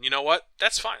little. And you know what?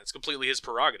 That's fine. It's completely his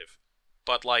prerogative.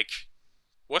 But,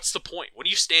 what's the point? What do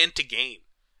you stand to gain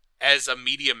as a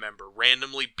media member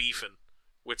randomly beefing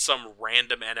with some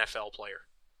random NFL player?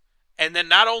 And then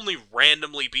not only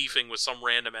randomly beefing with some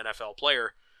random NFL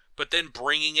player, but then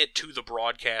bringing it to the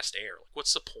broadcast air.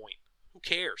 What's the point? Who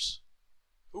cares?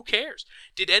 Who cares?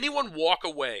 Did anyone walk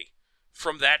away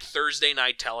from that Thursday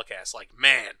night telecast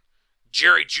man,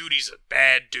 Jerry Jeudy's a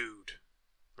bad dude,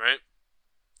 right?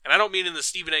 And I don't mean in the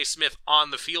Stephen A. Smith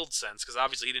on the field sense, because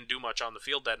obviously he didn't do much on the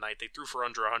field that night. They threw for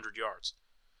under 100 yards.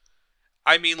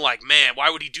 I mean, like, man, why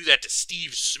would he do that to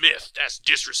Steve Smith? That's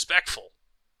disrespectful.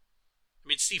 I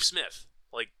mean, Steve Smith,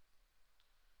 like,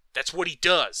 that's what he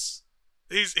does.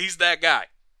 He's that guy,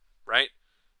 right?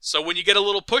 So when you get a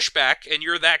little pushback and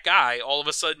you're that guy, all of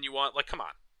a sudden you want, like, come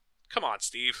on,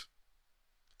 Steve.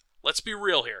 Let's be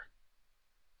real here.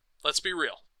 Let's be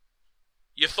real.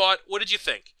 You thought, what did you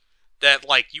think? That,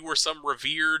 like, you were some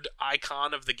revered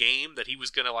icon of the game, that he was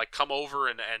going to, like, come over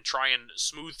and try and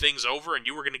smooth things over, and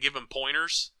you were going to give him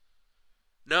pointers?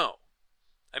 No.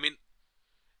 I mean,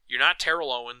 you're not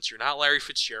Terrell Owens, you're not Larry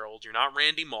Fitzgerald, you're not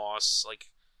Randy Moss,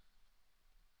 like,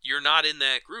 you're not in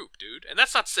that group, dude. And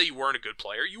that's not to say you weren't a good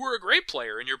player. You were a great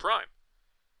player in your prime.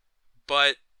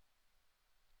 But,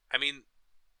 I mean,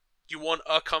 you won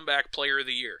a comeback player of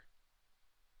the year.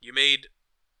 You made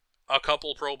a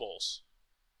couple Pro Bowls.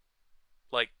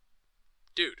 Like,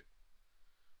 dude,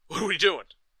 what are we doing?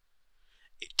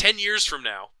 10 years from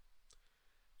now,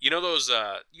 you know those,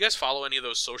 you guys follow any of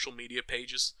those social media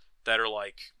pages that are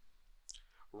like,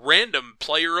 random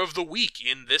player of the week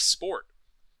in this sport?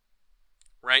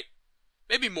 Right?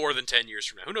 Maybe more than 10 years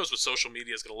from now. Who knows what social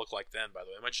media is going to look like then, by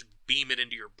the way. I might just beam it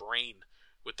into your brain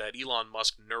with that Elon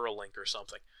Musk Neuralink or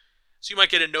something. So you might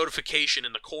get a notification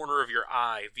in the corner of your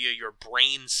eye via your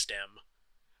brain stem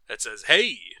that says,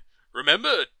 hey,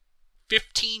 remember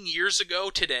 15 years ago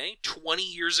today, 20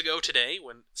 years ago today,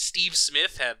 when Steve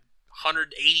Smith had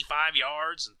 185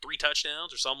 yards and 3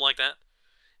 touchdowns or something like that?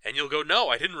 And you'll go, no,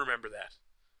 I didn't remember that.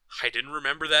 I didn't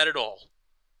remember that at all.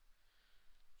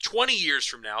 20 years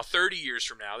from now, 30 years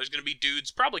from now, there's going to be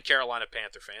dudes, probably Carolina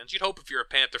Panther fans. You'd hope if you're a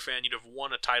Panther fan, you'd have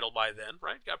won a title by then,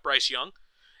 right? Got Bryce Young.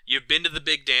 You've been to the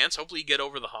big dance. Hopefully you get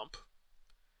over the hump.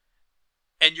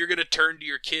 And you're going to turn to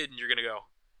your kid and you're going to go,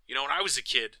 you know, when I was a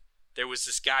kid, there was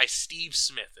this guy, Steve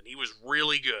Smith, and he was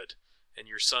really good. And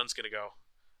your son's going to go,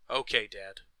 okay,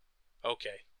 Dad.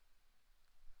 Okay.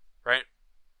 Right?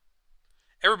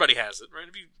 Everybody has it, right?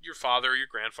 If your father or your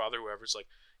grandfather, whoever's like,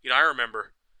 you know, I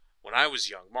remember when I was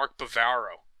young, Mark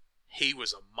Bavaro, he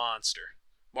was a monster.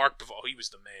 Mark Bavaro, he was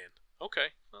the man. Okay,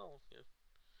 well, yeah.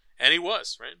 And he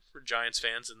was, right? For Giants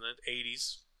fans in the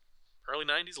 80s, early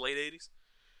 90s, late 80s.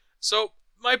 So,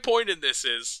 my point in this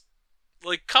is,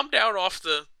 like, come down off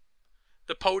the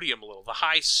podium a little, the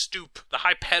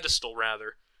high pedestal,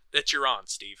 rather, that you're on,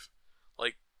 Steve.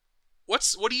 Like, what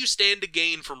do you stand to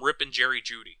gain from ripping Jerry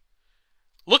Jeudy?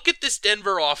 Look at this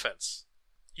Denver offense.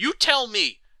 You tell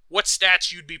me what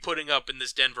stats you'd be putting up in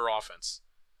this Denver offense.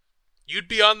 You'd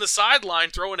be on the sideline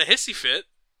throwing a hissy fit,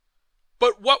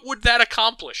 but what would that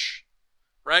accomplish?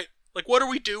 Right? Like, what are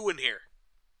we doing here?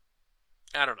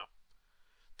 I don't know.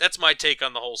 That's my take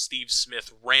on the whole Steve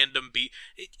Smith random beat.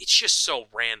 It's just so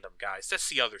random, guys. That's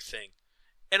the other thing.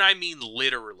 And I mean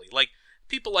literally. Like,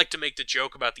 people like to make the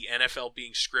joke about the NFL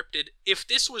being scripted. If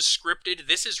this was scripted,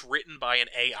 this is written by an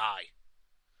AI.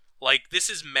 Like, this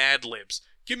is Mad Libs.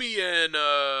 Give me an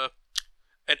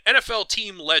NFL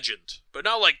team legend, but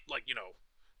not like you know,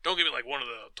 don't give me like one of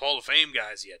the Hall of Fame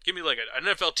guys yet. Give me like an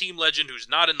NFL team legend who's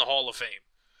not in the Hall of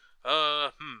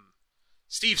Fame.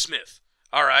 Steve Smith.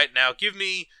 All right, now give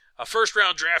me a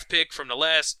first-round draft pick from the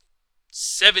last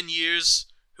 7 years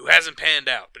who hasn't panned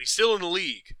out, but he's still in the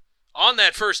league on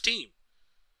that first team.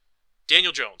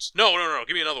 Daniel Jones. No.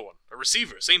 Give me another one. A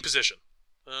receiver, same position.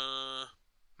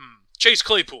 Chase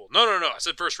Claypool. No. I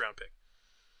said first-round pick.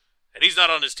 And he's not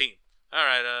on his team. All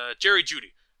right, Jerry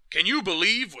Jeudy. Can you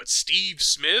believe what Steve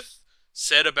Smith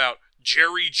said about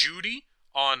Jerry Jeudy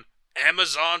on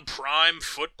Amazon Prime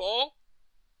Football?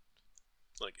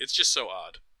 Like, it's just so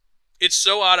odd. It's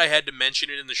so odd I had to mention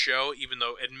it in the show, even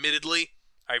though, admittedly,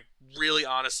 I really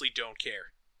honestly don't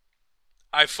care.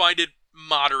 I find it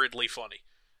moderately funny.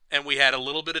 And we had a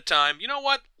little bit of time. You know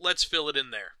what? Let's fill it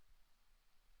in there.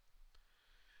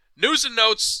 News and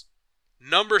notes.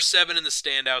 Number 7 in the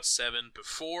Standout 7.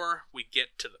 Before we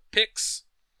get to the picks,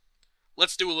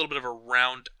 let's do a little bit of a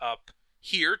roundup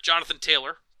here. Jonathan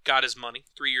Taylor got his money.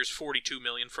 3 years, $42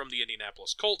 million from the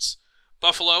Indianapolis Colts.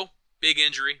 Buffalo, big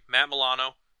injury. Matt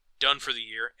Milano, done for the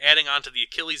year. Adding on to the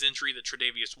Achilles injury that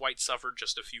Tre'Davious White suffered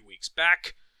just a few weeks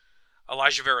back.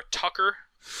 Elijah Vera Tucker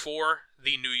for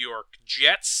the New York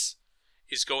Jets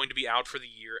is going to be out for the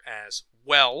year as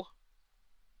well.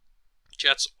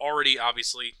 Jets already,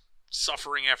 obviously,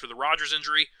 suffering after the Rodgers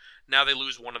injury. Now they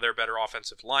lose one of their better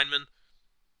offensive linemen.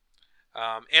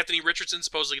 Anthony Richardson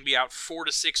supposedly going to be out 4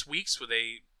 to 6 weeks with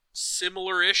a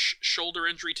similar-ish shoulder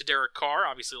injury to Derek Carr,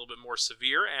 obviously a little bit more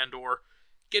severe, and or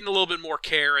getting a little bit more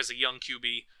care as a young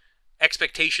QB.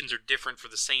 Expectations are different for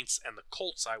the Saints and the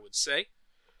Colts, I would say.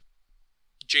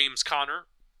 James Conner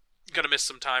going to miss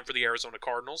some time for the Arizona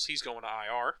Cardinals. He's going to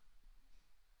IR.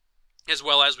 as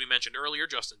well as we mentioned earlier,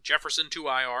 Justin Jefferson to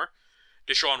IR.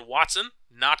 Deshaun Watson,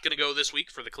 not going to go this week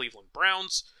for the Cleveland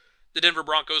Browns. The Denver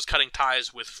Broncos cutting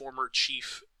ties with former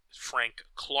Chief Frank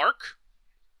Clark.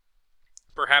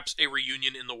 Perhaps a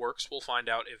reunion in the works, we'll find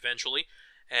out eventually.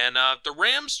 And the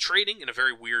Rams trading in a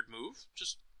very weird move,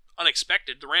 just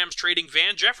unexpected. The Rams trading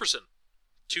Van Jefferson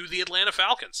to the Atlanta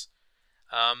Falcons.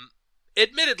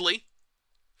 Admittedly,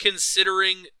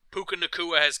 considering Puka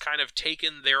Nacua has kind of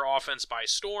taken their offense by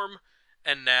storm,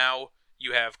 and now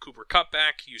you have Cooper Kupp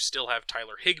back, you still have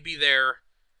Tyler Higbee there.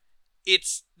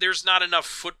 There's not enough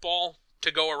football to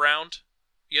go around,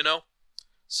 you know?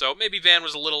 So maybe Van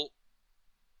was a little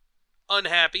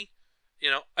unhappy.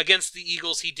 You know, against the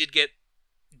Eagles, he did get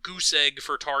goose egg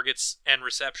for targets and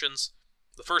receptions.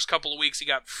 The first couple of weeks, he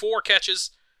got 4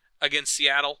 catches against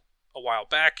Seattle a while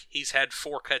back. He's had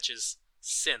 4 catches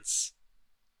since.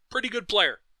 Pretty good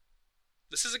player.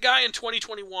 This is a guy in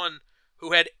 2021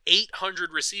 who had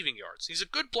 800 receiving yards. He's a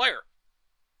good player.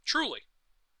 Truly.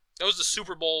 That was the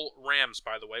Super Bowl Rams,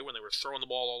 by the way, when they were throwing the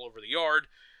ball all over the yard.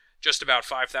 Just about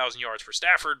 5,000 yards for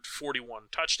Stafford, 41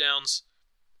 touchdowns.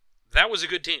 That was a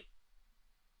good team.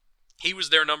 He was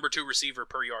their number 2 receiver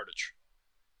per yardage.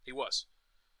 He was.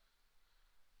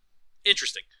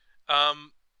 Interesting. I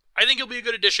think he'll be a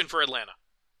good addition for Atlanta.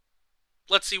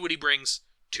 Let's see what he brings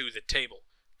to the table.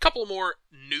 Couple more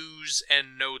news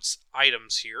and notes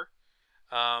items here.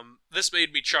 This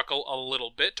made me chuckle a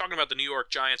little bit. Talking about the New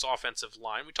York Giants offensive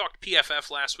line. We talked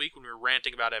PFF last week when we were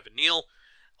ranting about Evan Neal.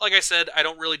 Like I said, I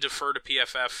don't really defer to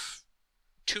PFF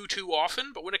too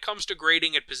often, but when it comes to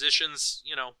grading at positions,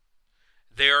 you know,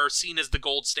 they are seen as the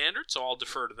gold standard, so I'll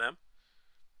defer to them.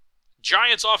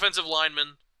 Giants offensive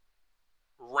linemen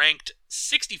ranked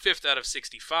 65th out of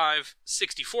 65,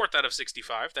 64th out of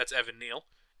 65, that's Evan Neal,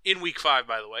 in Week 5,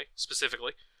 by the way,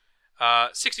 specifically.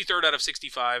 63rd out of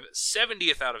 65,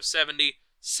 70th out of 70,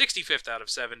 65th out of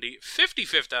 70,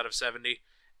 55th out of 70,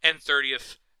 and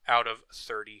 30th out of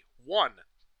 31.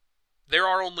 There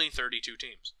are only 32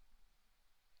 teams,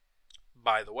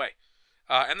 by the way.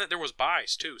 And then there was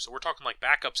buys, too, so we're talking like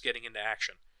backups getting into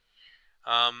action.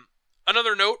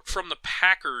 Another note from the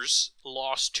Packers'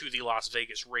 loss to the Las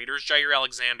Vegas Raiders. Jair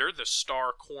Alexander, the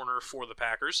star corner for the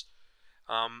Packers,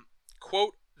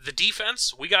 quote, "The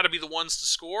defense, we got to be the ones to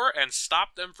score and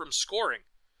stop them from scoring."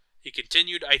 He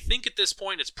continued, "I think at this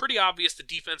point it's pretty obvious the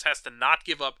defense has to not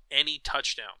give up any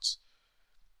touchdowns."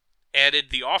 Added,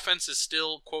 "The offense is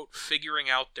still, quote, figuring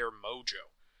out their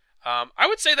mojo." I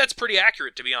would say that's pretty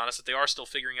accurate, to be honest, that they are still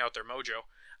figuring out their mojo.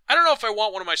 I don't know if I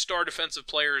want one of my star defensive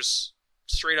players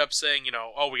straight up saying, you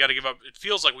know, oh, we got to give up, it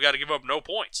feels like we got to give up no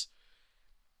points.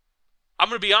 I'm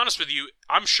going to be honest with you,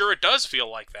 I'm sure it does feel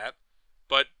like that,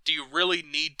 but do you really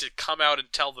need to come out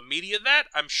and tell the media that?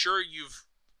 I'm sure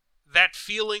that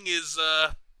feeling is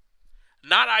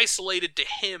not isolated to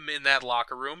him in that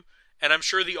locker room, and I'm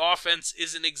sure the offense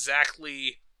isn't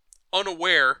exactly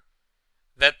unaware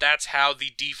that that's how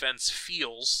the defense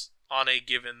feels on a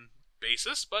given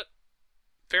basis, but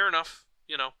fair enough.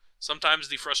 You know, sometimes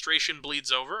the frustration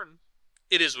bleeds over, and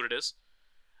it is what it is.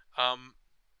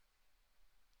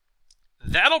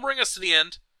 That'll bring us to the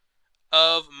end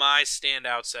of my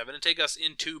Standout 7 and take us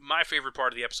into my favorite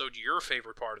part of the episode, your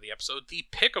favorite part of the episode, the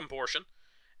Pick'em portion.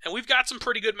 And we've got some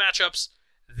pretty good matchups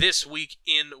this week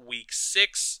in Week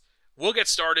 6. We'll get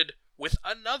started with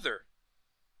another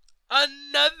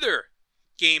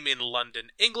game in London,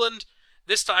 England,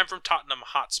 this time from Tottenham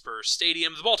Hotspur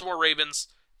Stadium. The Baltimore Ravens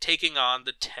taking on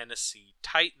the Tennessee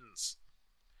Titans.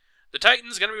 The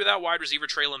Titans going to be without wide receiver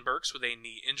Treylon Burks with a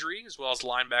knee injury, as well as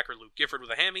linebacker Luke Gifford with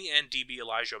a hammy, and DB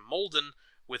Elijah Molden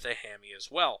with a hammy as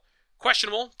well.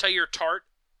 Questionable, Tyler Tart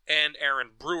and Aaron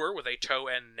Brewer with a toe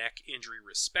and neck injury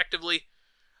respectively.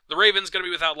 The Ravens going to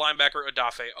be without linebacker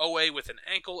Odafe Owe with an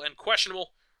ankle, and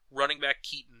questionable, running back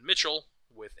Keaton Mitchell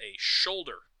with a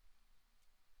shoulder.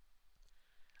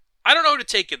 I don't know who to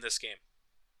take in this game.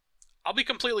 I'll be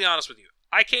completely honest with you.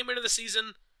 I came into the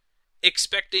season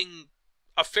expecting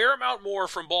a fair amount more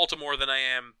from Baltimore than I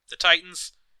am the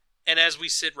Titans, and as we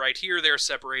sit right here, they're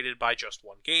separated by just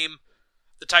one game.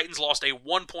 The Titans lost a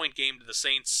 1-point game to the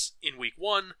Saints in Week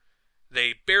 1.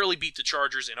 They barely beat the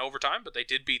Chargers in overtime, but they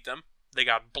did beat them. They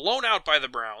got blown out by the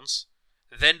Browns.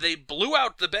 Then they blew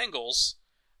out the Bengals.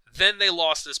 Then they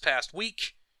lost this past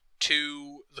week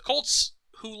to the Colts,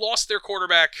 who lost their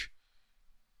quarterback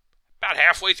about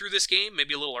halfway through this game,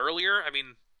 maybe a little earlier. I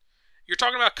mean, you're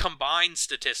talking about combined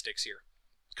statistics here.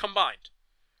 Combined.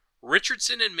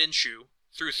 Richardson and Minshew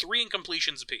threw 3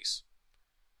 incompletions apiece.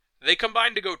 They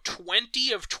combined to go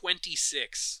 20 of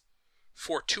 26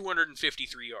 for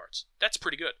 253 yards. That's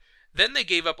pretty good. Then they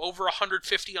gave up over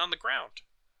 150 on the ground.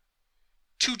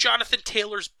 to Jonathan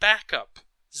Taylor's backup,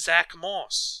 Zach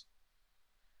Moss.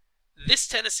 This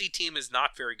Tennessee team is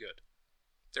not very good.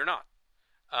 They're not.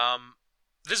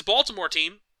 This Baltimore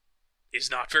team is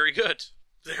not very good.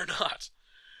 They're not.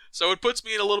 So it puts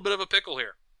me in a little bit of a pickle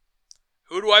here.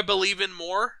 Who do I believe in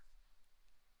more?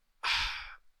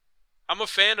 I'm a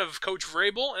fan of Coach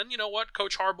Vrabel, and you know what?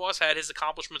 Coach Harbaugh's had his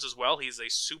accomplishments as well. He's a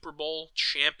Super Bowl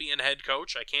champion head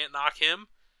coach. I can't knock him.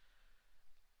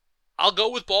 I'll go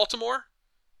with Baltimore,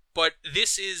 but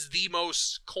this is the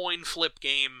most coin flip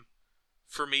game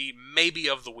for me, maybe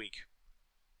of the week.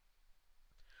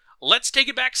 Let's take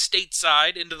it back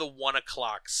stateside into the 1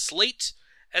 o'clock slate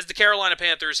as the Carolina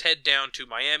Panthers head down to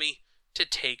Miami to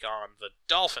take on the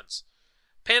Dolphins.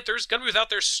 Panthers going to be without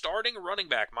their starting running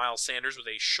back, Miles Sanders, with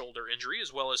a shoulder injury,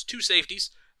 as well as two safeties,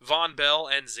 Von Bell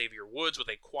and Xavier Woods, with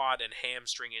a quad and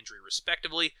hamstring injury,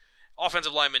 respectively.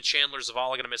 Offensive lineman Chandler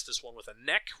Zavala going to miss this one with a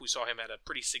neck. We saw him had a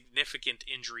pretty significant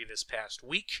injury this past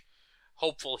week.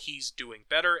 Hopeful he's doing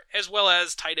better, as well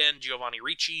as tight end Giovanni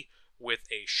Ricci with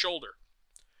a shoulder.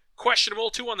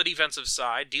 Questionable, too, on the defensive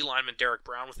side, D-lineman Derek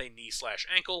Brown with a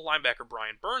knee/ankle, linebacker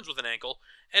Brian Burns with an ankle,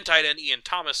 and tight end Ian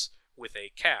Thomas with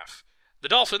a calf. The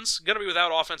Dolphins, going to be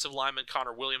without offensive lineman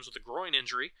Connor Williams with a groin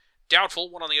injury. Doubtful,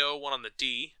 one on the O, one on the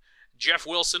D. Jeff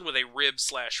Wilson with a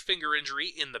rib/finger injury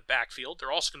in the backfield.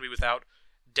 They're also going to be without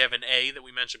Devin A. that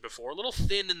we mentioned before. A little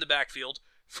thin in the backfield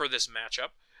for this matchup.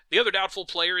 The other doubtful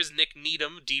player is Nick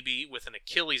Needham, DB, with an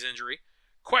Achilles injury.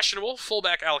 Questionable,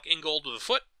 fullback Alec Ingold with a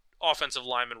foot. Offensive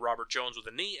lineman Robert Jones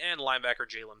with a knee. And linebacker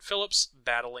Jalen Phillips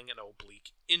battling an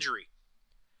oblique injury.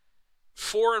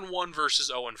 4-1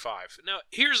 versus 0-5. Now,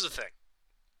 here's the thing.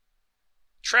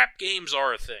 Trap games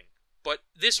are a thing, but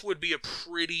this would be a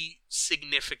pretty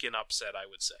significant upset, I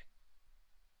would say.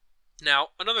 Now,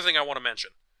 another thing I want to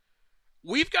mention.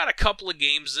 We've got a couple of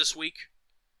games this week,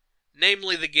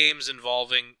 namely the games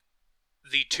involving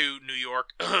the two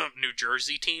New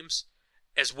Jersey teams,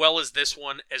 as well as this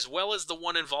one, as well as the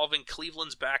one involving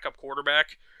Cleveland's backup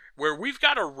quarterback, where we've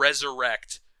got to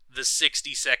resurrect the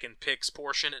 60-second picks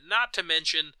portion, not to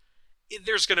mention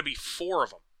there's going to be 4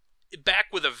 of them, back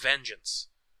with a vengeance.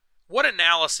 What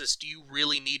analysis do you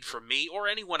really need from me or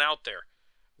anyone out there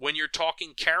when you're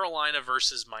talking Carolina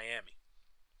versus Miami?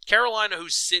 Carolina,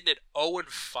 who's sitting at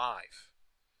 0-5.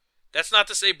 That's not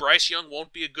to say Bryce Young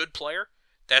won't be a good player.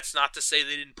 That's not to say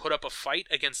they didn't put up a fight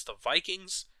against the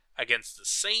Vikings, against the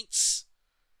Saints.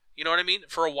 You know what I mean?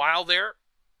 For a while there,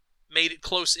 made it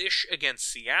close-ish against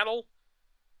Seattle.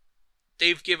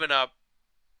 They've given up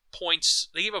points.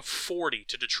 They gave up 40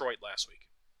 to Detroit last week.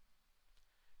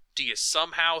 Do you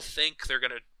somehow think they're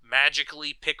going to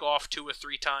magically pick off 2 or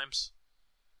 3 times?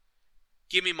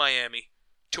 Give me Miami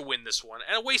to win this one.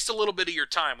 And waste a little bit of your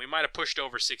time. We might have pushed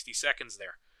over 60 seconds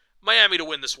there. Miami to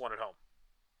win this one at home.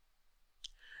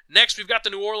 Next, we've got the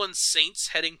New Orleans Saints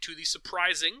heading to the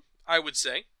surprising, I would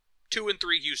say,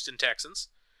 2-3 Houston Texans.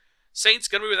 Saints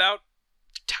going to be without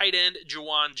tight end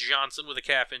Juwan Johnson with a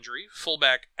calf injury,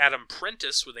 fullback Adam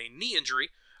Prentice with a knee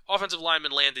injury, offensive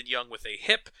lineman Landon Young with a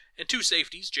hip, and 2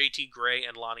 safeties, J.T. Gray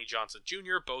and Lonnie Johnson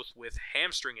Jr., both with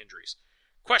hamstring injuries.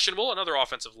 Questionable, another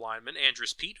offensive lineman,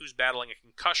 Andrus Peat, who's battling a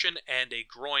concussion and a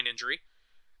groin injury.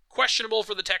 Questionable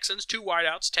for the Texans, 2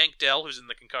 wideouts, Tank Dell, who's in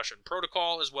the concussion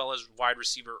protocol, as well as wide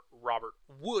receiver Robert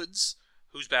Woods,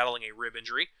 who's battling a rib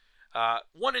injury.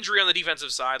 1 injury on the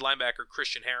defensive side, linebacker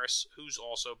Christian Harris, who's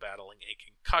also battling a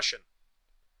concussion.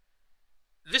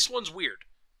 This one's weird,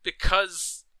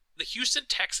 because the Houston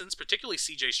Texans, particularly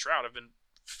C.J. Stroud, have been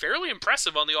fairly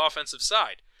impressive on the offensive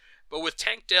side. But with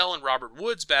Tank Dell and Robert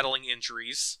Woods battling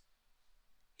injuries,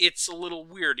 it's a little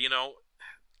weird, you know.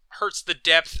 Hurts the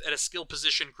depth at a skill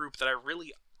position group that I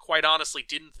really, quite honestly,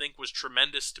 didn't think was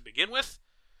tremendous to begin with.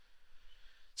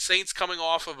 Saints coming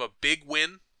off of a big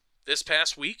win this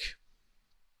past week.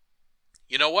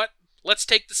 You know what? Let's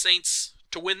take the Saints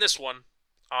to win this one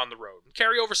on the road and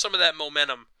carry over some of that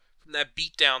momentum from that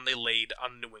beatdown they laid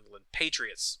on New England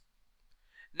Patriots.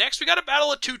 Next, we got a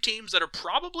battle of 2 teams that are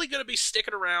probably going to be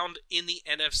sticking around in the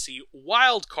NFC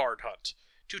wildcard hunt.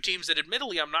 2 teams that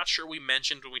admittedly I'm not sure we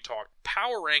mentioned when we talked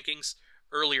power rankings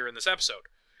earlier in this episode.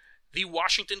 The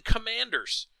Washington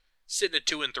Commanders, sitting at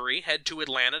 2-3, head to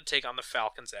Atlanta to take on the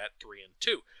Falcons at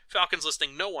 3-2. Falcons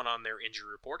listing no one on their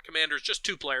injury report. Commanders just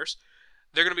 2 players.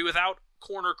 They're going to be without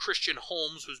corner Christian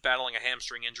Holmes, who's battling a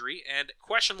hamstring injury, and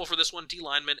questionable for this one,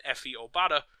 D-lineman Efe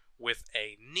Obada with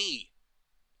a knee.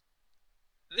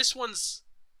 This one's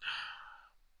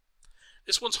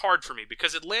hard for me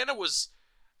because Atlanta was.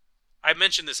 I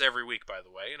mention this every week, by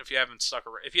the way, and if you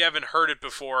haven't heard it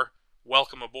before,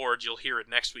 welcome aboard. You'll hear it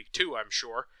next week too, I'm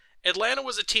sure. Atlanta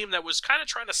was a team that was kind of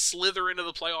trying to slither into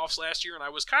the playoffs last year, and I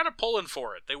was kind of pulling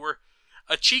for it. They were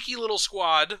a cheeky little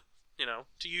squad,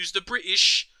 to use the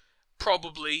British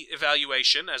probably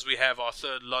evaluation, as we have our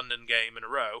third London game in a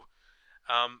row.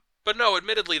 But no,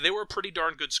 admittedly, they were a pretty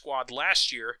darn good squad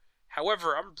last year.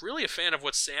 However, I'm really a fan of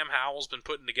what Sam Howell's been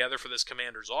putting together for this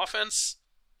Commanders offense.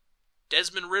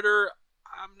 Desmond Ridder,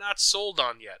 I'm not sold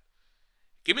on yet.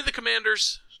 Give me the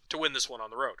Commanders to win this one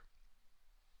on the road.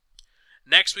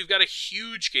 Next, we've got a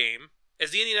huge game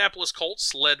as the Indianapolis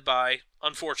Colts, led by,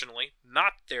 unfortunately,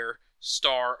 not their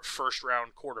star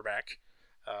first-round quarterback.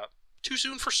 Too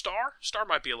soon for star? Star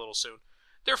might be a little soon.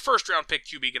 Their first-round pick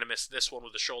QB going to miss this one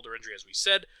with a shoulder injury, as we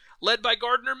said. Led by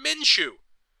Gardner Minshew,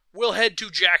 will head to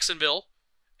Jacksonville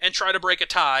and try to break a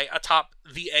tie atop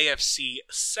the AFC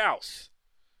South.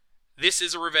 This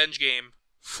is a revenge game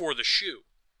for the shoe.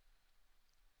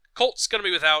 Colts going to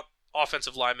be without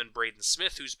offensive lineman Braden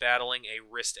Smith, who's battling a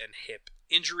wrist and hip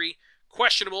injury.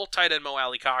 Questionable tight end Mo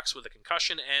Alley Cox with a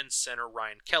concussion, and center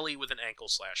Ryan Kelly with an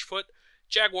ankle/foot.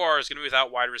 Jaguars going to be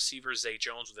without wide receiver Zay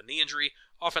Jones with a knee injury,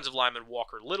 offensive lineman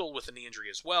Walker Little with a knee injury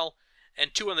as well,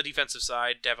 and two on the defensive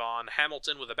side, Devon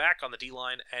Hamilton with a back on the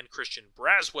D-line, and Christian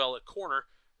Braswell at corner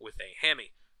with a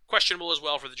hammy. Questionable as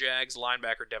well for the Jags,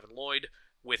 linebacker Devin Lloyd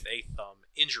with a thumb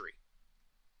injury.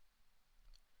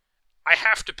 I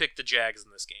have to pick the Jags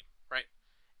in this game, right?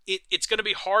 It's going to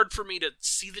be hard for me to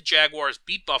see the Jaguars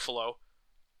beat Buffalo,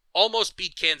 almost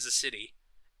beat Kansas City,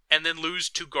 and then lose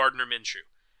to Gardner Minshew.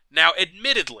 Now,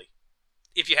 admittedly,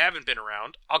 if you haven't been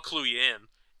around, I'll clue you in.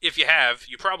 If you have,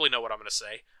 you probably know what I'm going to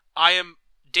say. I am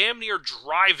damn near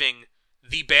driving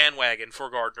the bandwagon for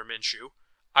Gardner Minshew.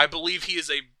 I believe he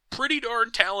is a pretty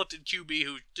darn talented QB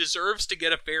who deserves to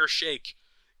get a fair shake.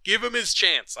 Give him his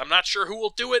chance. I'm not sure who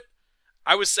will do it.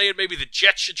 I was saying maybe the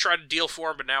Jets should try to deal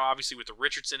for him, but now obviously with the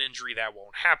Richardson injury, that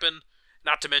won't happen.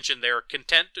 Not to mention they're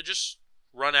content to just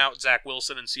run out Zach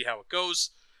Wilson and see how it goes.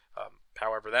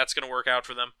 However, that's going to work out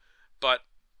for them. But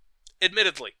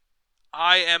admittedly,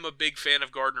 I am a big fan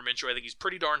of Gardner Minshew. I think he's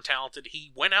pretty darn talented.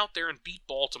 He went out there and beat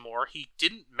Baltimore. He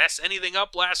didn't mess anything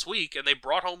up last week, and they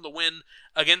brought home the win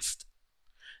against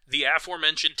the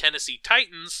aforementioned Tennessee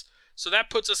Titans. So that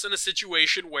puts us in a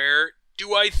situation where,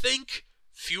 do I think,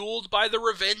 fueled by the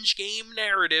revenge game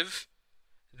narrative,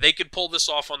 they could pull this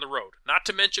off on the road? Not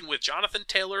to mention with Jonathan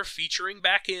Taylor featuring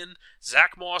back in,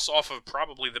 Zach Moss off of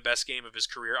probably the best game of his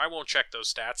career. I won't check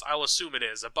those stats. I'll assume it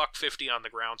is. $150 on the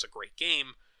ground's a great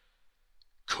game.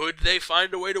 Could they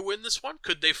find a way to win this one?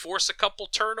 Could they force a couple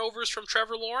turnovers from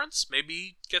Trevor Lawrence?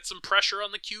 Maybe get some pressure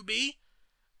on the QB?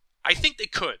 I think they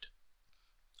could.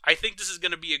 I think this is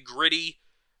going to be a gritty,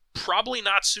 probably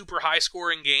not super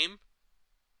high-scoring game,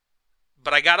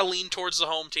 but I got to lean towards the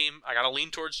home team. I got to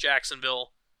lean towards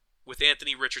Jacksonville with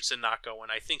Anthony Richardson not going.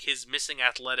 I think his missing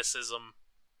athleticism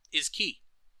is key.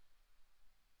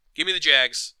 Give me the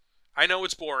Jags. I know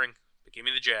it's boring, but give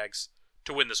me the Jags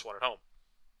to win this one at home.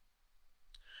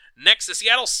 Next, the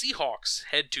Seattle Seahawks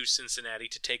head to Cincinnati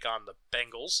to take on the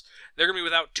Bengals. They're going to be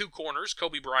without two corners,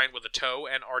 Kobe Bryant with a toe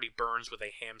and Artie Burns with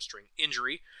a hamstring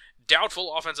injury.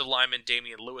 Doubtful offensive lineman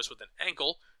Damian Lewis with an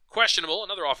ankle. Questionable,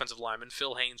 another offensive lineman,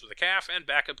 Phil Haynes with a calf, and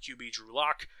backup QB Drew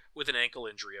Lock with an ankle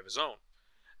injury of his own.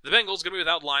 The Bengals going to be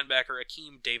without linebacker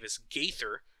Akeem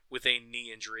Davis-Gaither with a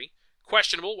knee injury.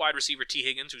 Questionable, wide receiver T.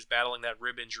 Higgins, who's battling that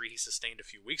rib injury he sustained a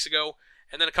few weeks ago.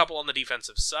 And then a couple on the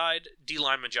defensive side,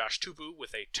 D-lineman Josh Tupu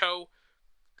with a toe,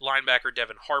 linebacker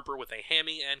Devin Harper with a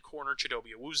hammy, and corner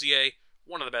Chidobe Awuzie,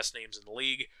 one of the best names in the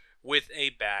league, with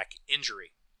a back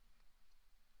injury.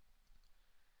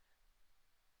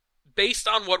 Based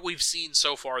on what we've seen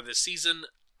so far this season,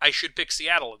 I should pick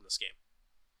Seattle in this game.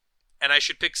 And I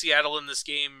should pick Seattle in this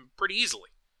game pretty easily.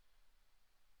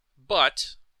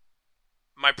 But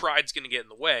my pride's going to get in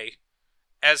the way.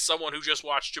 As someone who just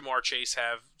watched Jamar Chase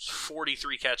have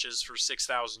 43 catches for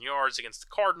 6,000 yards against the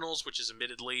Cardinals, which is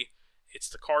admittedly, it's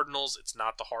the Cardinals, it's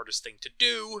not the hardest thing to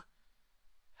do.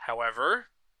 However,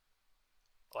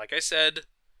 like I said,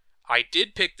 I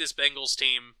did pick this Bengals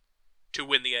team to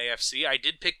win the AFC. I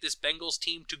did pick this Bengals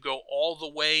team to go all the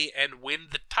way and win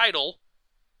the title.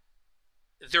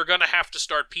 They're going to have to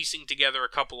start piecing together a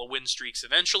couple of win streaks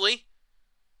eventually.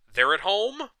 They're at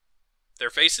home.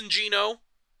 They're facing Geno.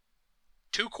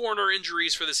 2 corner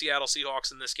injuries for the Seattle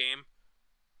Seahawks in this game.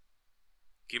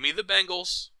 Give me the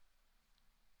Bengals.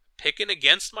 Picking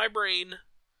against my brain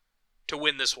to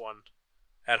win this one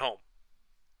at home.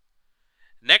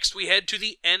 Next, we head to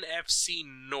the NFC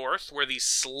North, where the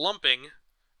slumping,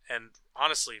 and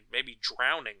honestly, maybe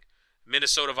drowning,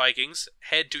 Minnesota Vikings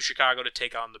head to Chicago to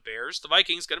take on the Bears. The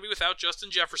Vikings going to be without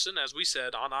Justin Jefferson, as we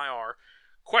said, on IR.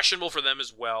 Questionable for them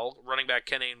as well, running back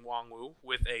Kene Nwangwu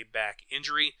with a back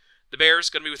injury. The Bears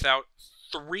going to be without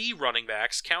 3 running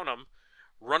backs, count them.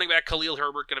 Running back Khalil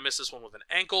Herbert going to miss this one with an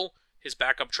ankle. His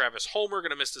backup Travis Homer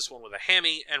going to miss this one with a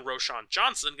hammy. And Roshan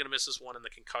Johnson going to miss this one in the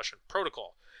concussion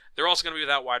protocol. They're also going to be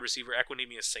without wide receiver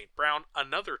Equinemius St. Brown,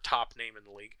 another top name in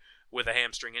the league, with a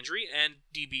hamstring injury. And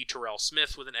DB Terrell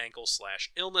Smith with an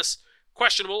ankle/illness.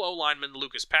 Questionable O-lineman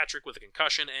Lucas Patrick with a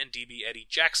concussion. And DB Eddie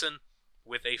Jackson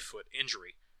with a foot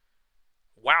injury.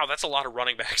 Wow, that's a lot of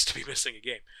running backs to be missing a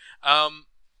game.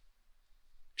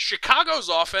 Chicago's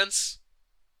offense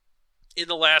in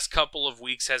the last couple of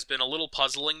weeks has been a little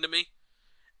puzzling to me.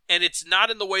 And it's not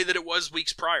in the way that it was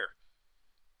weeks prior.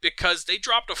 Because they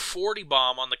dropped a 40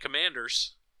 bomb on the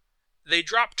Commanders. They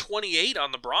dropped 28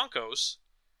 on the Broncos.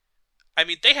 I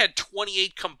mean, they had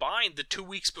 28 combined the 2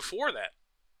 weeks before that.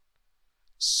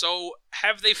 So,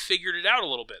 have they figured it out a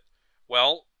little bit?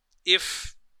 Well,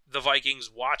 if the Vikings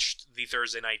watched the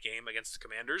Thursday night game against the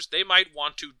Commanders, they might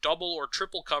want to double or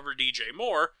triple cover DJ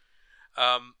Moore.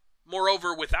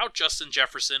 Moreover, without Justin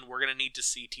Jefferson, we're going to need to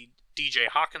see TJ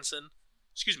Hawkinson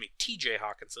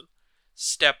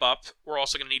step up. We're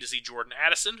also going to need to see Jordan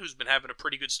Addison, who's been having a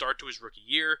pretty good start to his rookie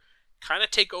year, kind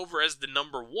of take over as the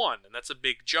number 1, and that's a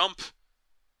big jump.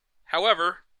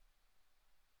 However,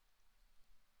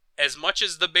 as much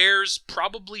as the Bears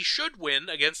probably should win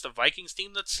against a Vikings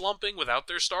team that's slumping without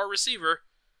their star receiver,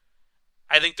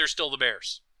 I think they're still the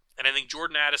Bears. And I think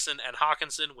Jordan Addison and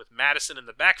Hawkinson with Madison in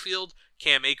the backfield,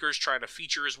 Cam Akers trying to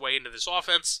feature his way into this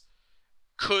offense,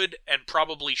 could and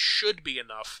probably should be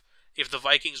enough if the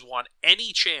Vikings want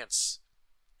any chance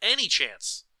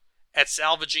at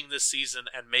salvaging this season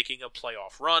and making a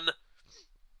playoff run.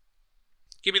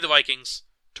 Give me the Vikings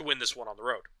to win this one on the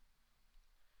road.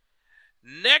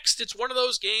 Next, it's one of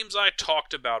those games I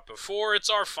talked about before. It's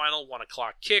our final 1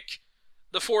 o'clock kick.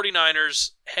 The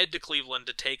 49ers head to Cleveland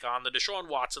to take on the Deshaun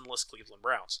Watson-less Cleveland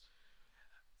Browns.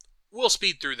 We'll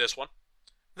speed through this one.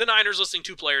 The Niners listing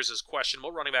 2 players as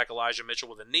questionable, running back Elijah Mitchell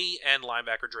with a knee and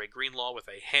linebacker Dre Greenlaw with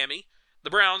a hammy. The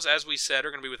Browns, as we said,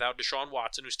 are going to be without Deshaun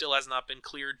Watson, who still has not been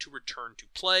cleared to return to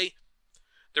play.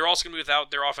 They're also going to be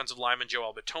without their offensive lineman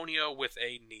Joel Bitonio with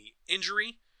a knee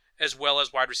injury, as well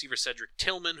as wide receiver Cedric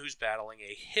Tillman, who's battling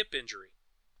a hip injury.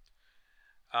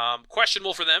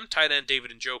 Questionable for them, tight end David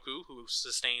Njoku, who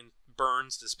sustained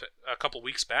burns a couple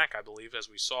weeks back, I believe, as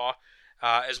we saw,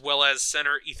 as well as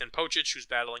center Ethan Pocic, who's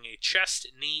battling a chest,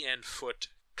 knee, and foot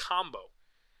combo.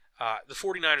 The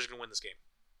 49ers are going to win this game.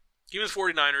 Give me the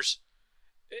 49ers.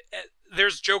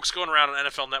 There's jokes going around on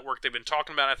NFL Network they've been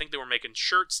talking about. I think they were making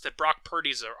shirts that Brock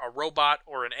Purdy's a robot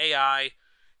or an AI.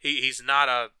 He's not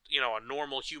a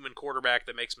normal human quarterback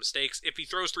that makes mistakes. If he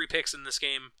throws 3 picks in this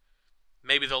game,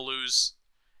 maybe they'll lose.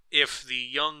 If the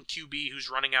young QB who's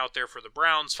running out there for the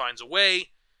Browns finds a way,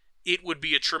 it would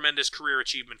be a tremendous career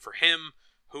achievement for him.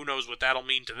 Who knows what that'll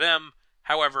mean to them.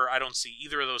 However, I don't see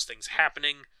either of those things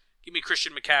happening. Give me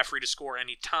Christian McCaffrey to score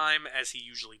any time, as he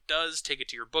usually does. Take it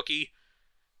to your bookie.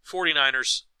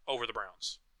 49ers over the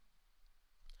Browns.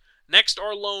 Next,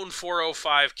 our lone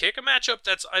 405 kick, a matchup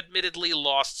that's admittedly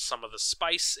lost some of the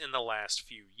spice in the last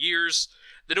few years.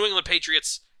 The New England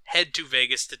Patriots head to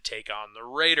Vegas to take on the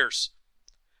Raiders.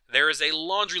 There is a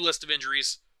laundry list of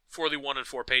injuries for the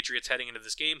 1-4 Patriots heading into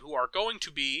this game, who are going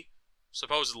to be,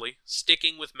 supposedly,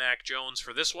 sticking with Mac Jones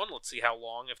for this one. Let's see how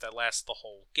long, if that lasts the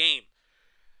whole game.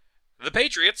 The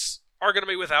Patriots are going to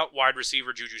be without wide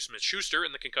receiver Juju Smith-Schuster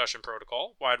in the concussion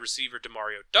protocol, wide receiver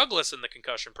Demario Douglas in the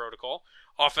concussion protocol,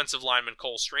 offensive lineman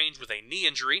Cole Strange with a knee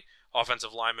injury,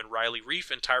 offensive lineman Riley Reif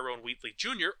and Tyrone Wheatley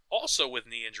Jr. also with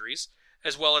knee injuries,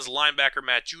 as well as linebacker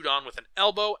Matt Judon with an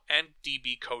elbow and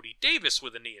DB Cody Davis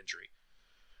with a knee injury.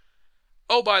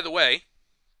 Oh, by the way,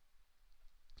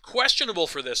 questionable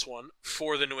for this one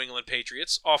for the New England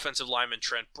Patriots, offensive lineman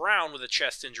Trent Brown with a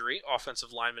chest injury,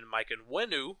 offensive lineman Mike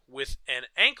Nwenu with an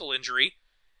ankle injury,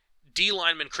 D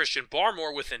lineman Christian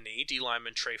Barmore with a knee, D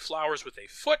lineman Trey Flowers with a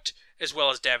foot, as well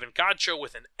as Davin Godcho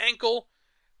with an ankle,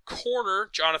 corner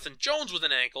Jonathan Jones with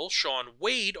an ankle, Sean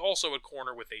Wade also at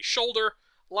corner with a shoulder,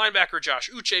 linebacker Josh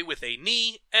Uche with a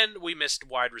knee, and we missed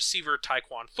wide receiver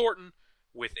Tyquan Thornton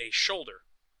with a shoulder.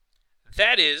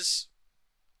 That is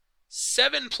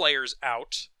 7 players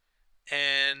out,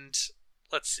 and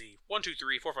let's see, 1, 2,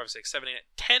 3, 4, 5, 6, 7, 8,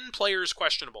 10 players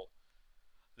questionable.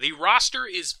 The roster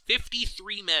is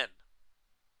 53 men.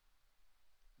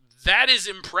 That is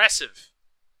impressive.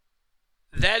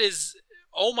 That is,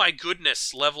 oh my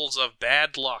goodness, levels of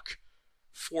bad luck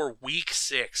for week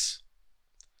 6.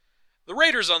 The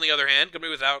Raiders, on the other hand, going to be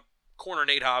without corner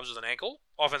Nate Hobbs with an ankle,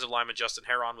 offensive lineman Justin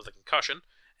Herron with a concussion,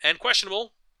 and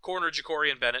questionable corner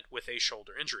Jacorian Bennett with a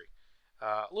shoulder injury.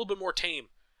 A little bit more tame.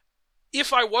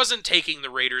 If I wasn't taking the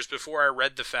Raiders before I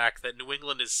read the fact that New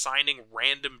England is signing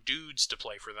random dudes to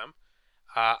play for them,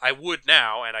 I would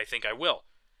now, and I think I will.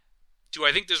 Do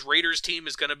I think this Raiders team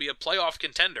is going to be a playoff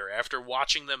contender after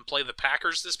watching them play the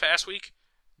Packers this past week?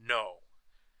 No.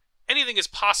 Anything is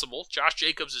possible. Josh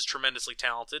Jacobs is tremendously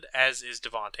talented, as is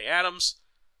Devontae Adams.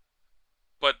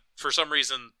 But for some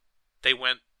reason, they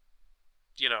went,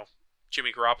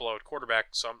 Jimmy Garoppolo at quarterback,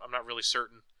 so I'm not really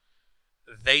certain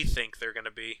they think they're going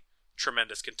to be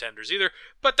tremendous contenders either.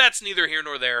 But that's neither here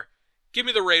nor there. Give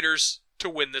me the Raiders to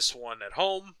win this one at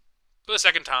home for the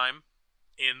second time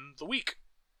in the week.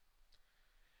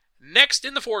 Next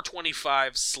in the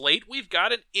 425 slate, we've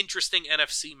got an interesting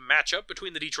NFC matchup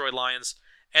between the Detroit Lions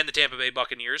and the Tampa Bay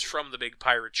Buccaneers from the big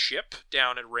pirate ship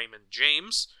down at Raymond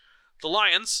James. The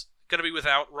Lions going to be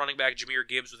without running back Jahmyr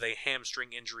Gibbs with a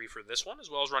hamstring injury for this one, as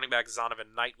well as running back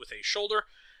Zonovan Knight with a shoulder,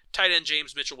 tight end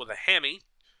James Mitchell with a hammy,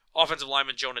 offensive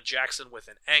lineman Jonah Jackson with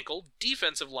an ankle,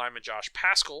 defensive lineman Josh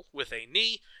Paschal with a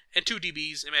knee, and two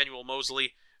DBs, Emmanuel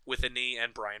Mosley with a knee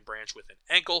and Brian Branch with an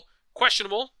ankle.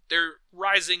 Questionable, their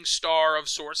rising star of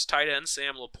sorts, tight end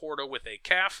Sam Laporta with a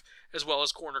calf, as well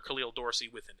as corner Khalil Dorsey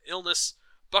with an illness.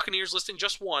 Buccaneers listing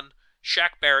just one,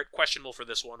 Shaq Barrett questionable for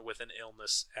this one with an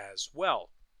illness as well.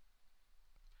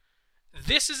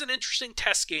 This is an interesting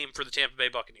test game for the Tampa Bay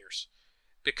Buccaneers,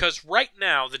 because right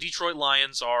now the Detroit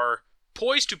Lions are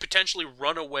poised to potentially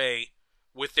run away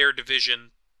with their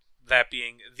division, that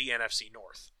being the NFC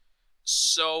North.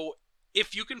 So,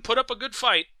 if you can put up a good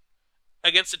fight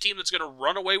against a team that's going to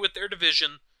run away with their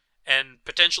division and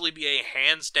potentially be a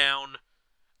hands-down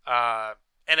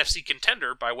NFC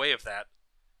contender by way of that,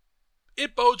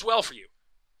 it bodes well for you.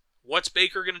 What's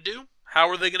Baker going to do? How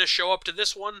are they going to show up to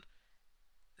this one?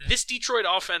 This Detroit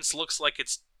offense looks like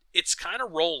it's kind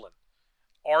of rolling.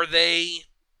 Are they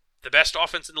the best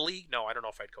offense in the league? No, I don't know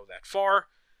if I'd go that far.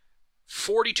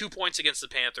 42 points against the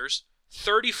Panthers,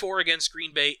 34 against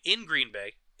Green Bay in Green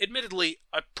Bay. Admittedly,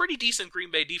 a pretty decent Green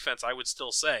Bay defense, I would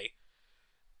still say.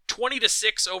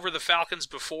 20-6 over the Falcons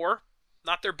before.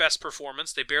 Not their best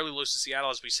performance. They barely lose to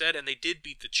Seattle, as we said, and they did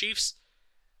beat the Chiefs.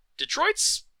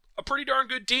 Detroit's a pretty darn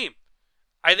good team.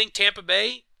 I think Tampa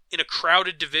Bay, in a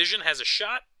crowded division, has a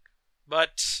shot,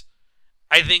 but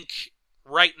I think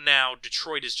right now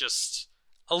Detroit is just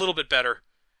a little bit better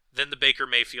than the Baker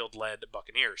Mayfield-led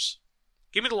Buccaneers.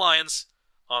 Give me the Lions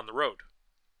on the road.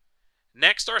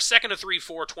 Next, our second of 3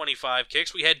 425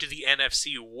 kicks, we head to the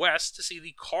NFC West to see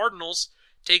the Cardinals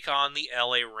take on the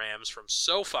LA Rams from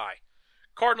SoFi.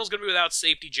 Cardinals going to be without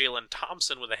safety Jalen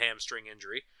Thompson with a hamstring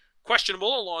injury.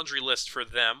 Questionable, a laundry list for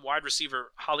them. Wide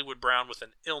receiver Hollywood Brown with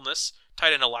an illness.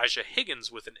 Tight end Elijah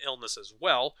Higgins with an illness as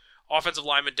well. Offensive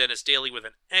lineman Dennis Daly with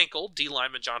an ankle.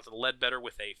 D-lineman Jonathan Ledbetter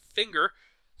with a finger.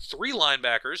 3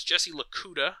 linebackers, Jesse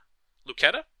Luketa,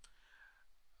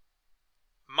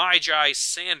 Myjai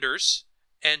Sanders,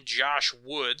 and Josh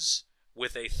Woods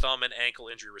with a thumb and ankle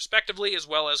injury respectively, as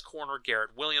well as corner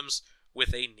Garrett Williams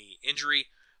with a knee injury.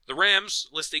 The Rams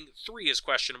listing 3 as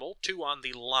questionable, 2 on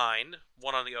the line,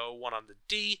 1 on the O, 1 on the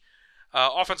D.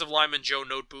 Offensive lineman Joe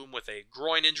Noteboom with a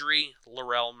groin injury,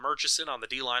 Laurel Murchison on the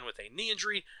D-line with a knee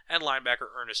injury, and linebacker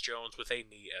Ernest Jones with a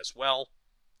knee as well.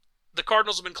 The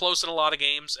Cardinals have been close in a lot of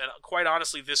games, and quite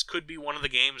honestly, this could be one of the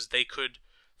games they could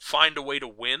find a way to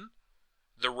win.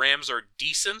 The Rams are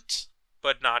decent,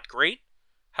 but not great.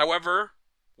 However,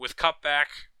 with Kupp back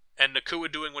and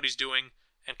Nakua doing what he's doing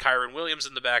and Kyron Williams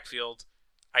in the backfield,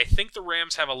 I think the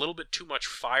Rams have a little bit too much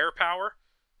firepower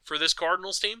for this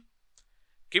Cardinals team.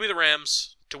 Give me the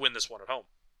Rams to win this one at home.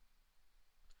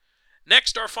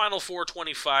 Next, our final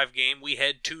 425 game, we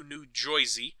head to New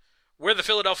Jersey, where the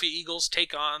Philadelphia Eagles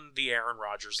take on the Aaron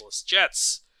Rodgers-less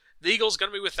Jets. The Eagles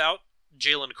going to be without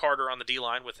Jalen Carter on the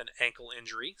D-line with an ankle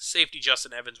injury, safety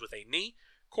Justin Evans with a knee,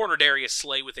 corner Darius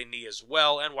Slay with a knee as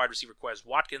well, and wide receiver Quez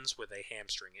Watkins with a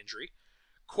hamstring injury.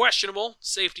 Questionable,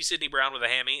 safety Sidney Brown with a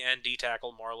hammy, and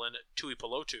D-tackle Marlon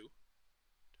Tuipulotu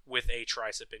with a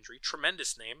tricep injury.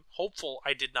 Tremendous name. Hopeful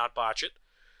I did not botch it.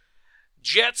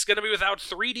 Jets going to be without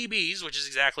 3 DBs, which is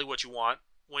exactly what you want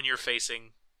when you're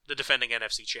facing the defending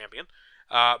NFC champion.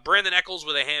 Brandon Eccles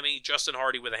with a hammy, Justin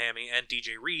Hardy with a hammy, and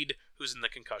DJ Reed, who's in the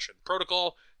concussion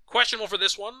protocol. Questionable for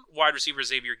this one, wide receiver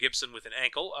Xavier Gibson with an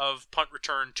ankle of punt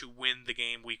return to win the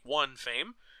game week 1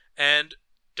 fame. And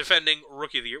defending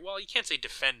Rookie of the Year. Well, you can't say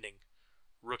defending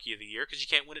Rookie of the Year because you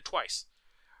can't win it twice.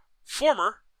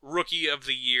 Former Rookie of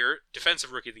the Year,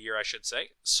 Defensive Rookie of the Year, I should say,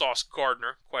 Sauce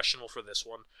Gardner, questionable for this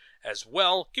one as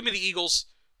well. Give me the Eagles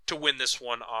to win this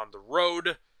one on the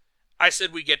road. I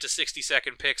said we get to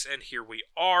 60-second picks, and here we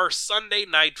are. Sunday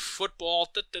Night Football.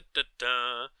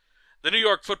 The New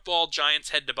York Football Giants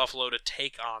head to Buffalo to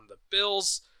take on the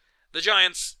Bills. The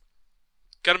Giants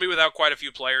going to be without quite a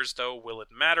few players, though. Will it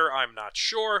matter? I'm not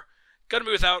sure. Going to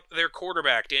be without their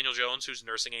quarterback, Daniel Jones, who's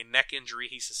nursing a neck injury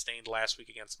he sustained last week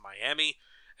against Miami,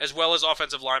 as well as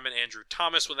offensive lineman Andrew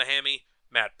Thomas with a hammy,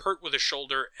 Matt Pert with a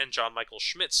shoulder, and John Michael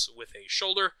Schmitz with a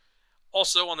shoulder.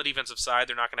 Also, on the defensive side,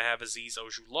 they're not going to have Azeez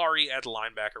Ojulari at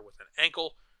linebacker with an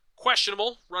ankle.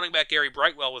 Questionable, running back Gary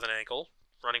Brightwell with an ankle,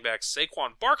 running back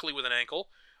Saquon Barkley with an ankle,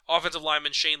 offensive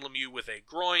lineman Shane Lemieux with a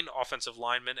groin, offensive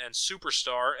lineman and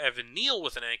superstar Evan Neal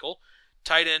with an ankle,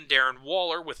 tight end Darren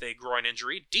Waller with a groin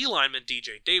injury, D-lineman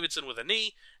DJ Davidson with a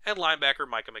knee, and linebacker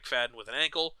Micah McFadden with an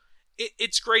ankle.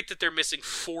 It's great that they're missing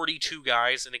 42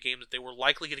 guys in a game that they were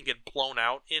likely going to get blown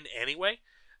out in anyway.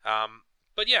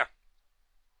 But yeah,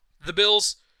 the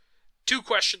Bills,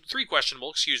 three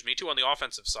questionable, two on the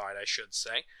offensive side, I should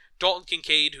say. Dalton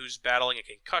Kincaid, who's battling a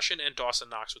concussion, and Dawson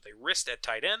Knox with a wrist at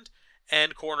tight end,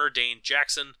 and corner Dane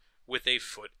Jackson with a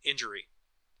foot injury.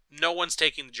 No one's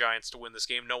taking the Giants to win this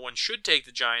game. No one should take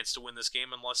the Giants to win this game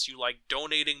unless you like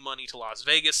donating money to Las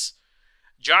Vegas.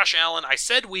 Josh Allen, I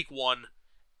said week 1,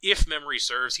 if memory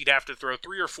serves, he'd have to throw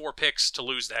 3 or 4 picks to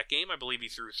lose that game. I believe he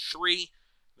threw 3.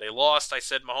 They lost. I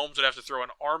said Mahomes would have to throw an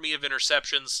army of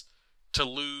interceptions to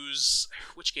lose.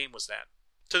 Which game was that?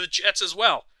 To the Jets as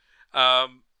well.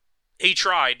 He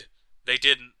tried. They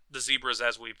didn't. The Zebras,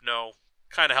 as we know,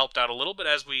 kind of helped out a little, but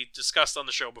as we discussed on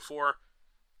the show before,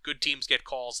 good teams get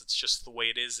calls. It's just the way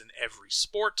it is in every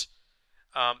sport.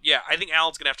 I think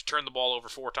Allen's going to have to turn the ball over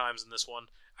 4 times in this one.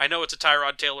 I know it's a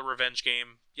Tyrod Taylor revenge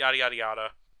game, yada, yada, yada.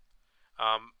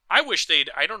 I wish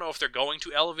I don't know if they're going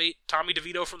to elevate Tommy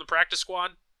DeVito from the practice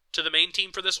squad to the main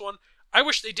team for this one. I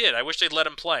wish they did. I wish they'd let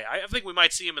him play. I think we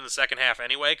might see him in the second half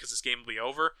anyway, because this game will be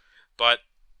over. But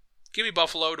give me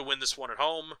Buffalo to win this one at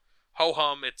home.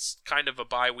 Ho-hum, it's kind of a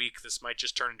bye week. This might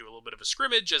just turn into a little bit of a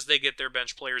scrimmage as they get their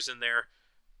bench players in there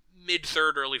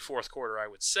mid-third, early fourth quarter, I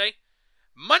would say.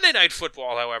 Monday Night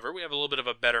Football, however, we have a little bit of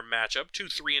a better matchup. 2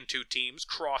 3-2 teams,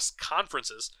 cross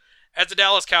conferences, as the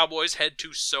Dallas Cowboys head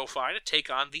to SoFi to take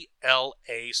on the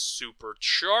LA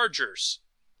Superchargers.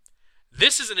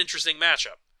 This is an interesting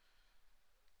matchup.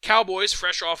 Cowboys,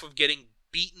 fresh off of getting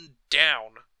beaten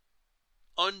down,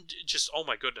 oh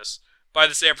my goodness, by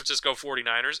the San Francisco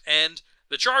 49ers, and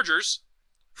the Chargers,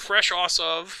 fresh off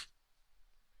of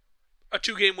a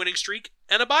 2-game winning streak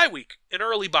and a bye week, an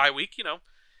early bye week.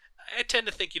 I tend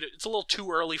to think it's a little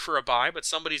too early for a bye, but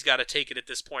somebody's got to take it at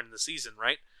this point in the season,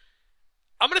 right?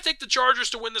 I'm going to take the Chargers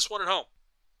to win this one at home.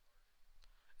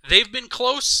 They've been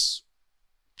close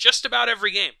just about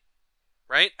every game,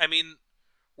 right? I mean,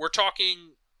 we're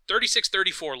talking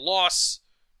 36-34 loss,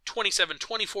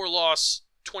 27-24 loss,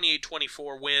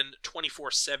 28-24 win,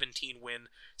 24-17 win.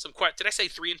 Did I say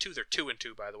 3-2? They're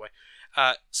 2-2, by the way.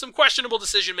 Some questionable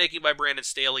decision-making by Brandon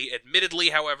Staley. Admittedly,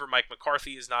 however, Mike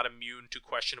McCarthy is not immune to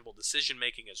questionable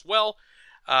decision-making as well.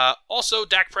 Also,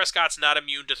 Dak Prescott's not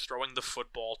immune to throwing the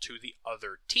football to the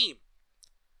other team.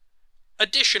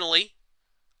 Additionally,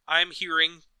 I'm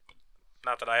hearing,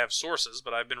 not that I have sources,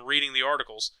 but I've been reading the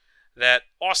articles, that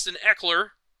Austin Eckler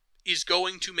is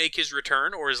going to make his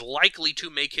return, or is likely to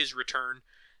make his return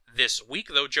this week,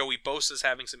 though Joey Bosa is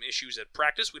having some issues at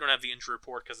practice. We don't have the injury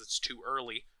report because it's too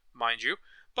early, mind you.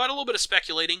 But a little bit of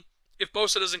speculating. If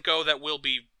Bosa doesn't go, that will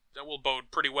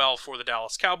bode pretty well for the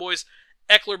Dallas Cowboys.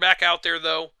 Eckler back out there,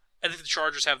 though. I think the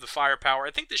Chargers have the firepower.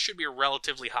 I think this should be a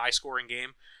relatively high-scoring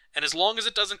game. And as long as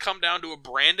it doesn't come down to a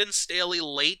Brandon Staley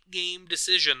late-game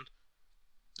decision,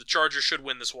 the Chargers should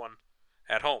win this one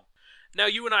at home. Now,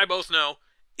 you and I both know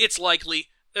it's likely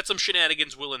that some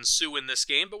shenanigans will ensue in this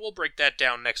game, but we'll break that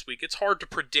down next week. It's hard to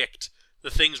predict the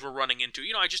things we're running into.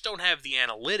 I just don't have the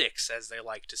analytics, as they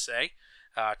like to say,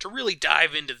 to really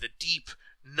dive into the deep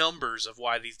numbers of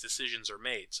why these decisions are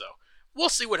made. So we'll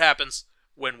see what happens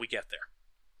when we get there.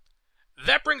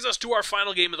 That brings us to our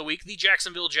final game of the week. The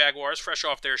Jacksonville Jaguars, fresh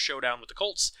off their showdown with the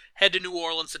Colts, head to New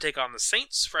Orleans to take on the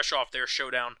Saints, fresh off their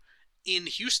showdown in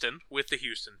Houston with the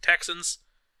Houston Texans.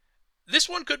 This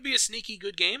one could be a sneaky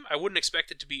good game. I wouldn't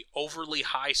expect it to be overly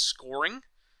high scoring.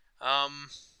 I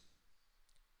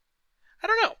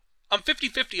don't know. I'm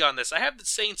 50-50 on this. I have the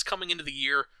Saints coming into the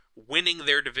year winning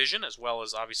their division, as well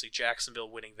as obviously Jacksonville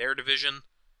winning their division.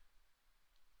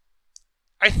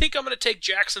 I think I'm going to take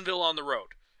Jacksonville on the road.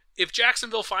 If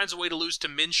Jacksonville finds a way to lose to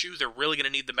Minshew, they're really going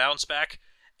to need the bounce back.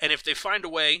 And if they find a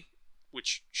way,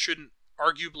 which shouldn't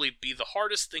arguably be the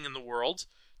hardest thing in the world,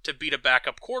 to beat a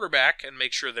backup quarterback and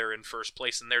make sure they're in first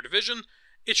place in their division,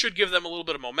 it should give them a little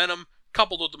bit of momentum,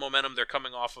 coupled with the momentum they're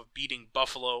coming off of beating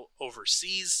Buffalo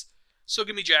overseas. So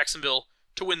give me Jacksonville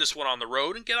to win this one on the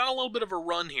road and get on a little bit of a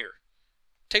run here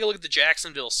take a look at the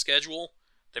Jacksonville schedule.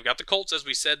 They've got the Colts, as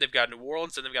we said. They've got New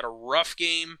Orleans, and they've got a rough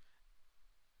game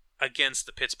against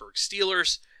the Pittsburgh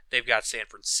Steelers. They've got San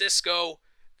Francisco.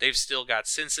 They've still got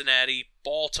Cincinnati,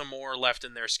 Baltimore left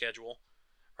in their schedule,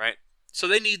 right? So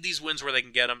they need these wins where they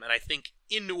can get them, and I think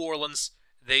in New Orleans,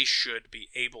 they should be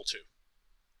able to.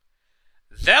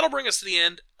 That'll bring us to the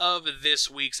end of this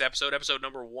week's episode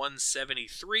number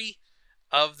 173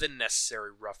 of the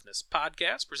Necessary Roughness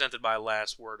Podcast, presented by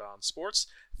Last Word on Sports.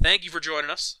 Thank you for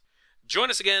joining us. Join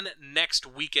us again next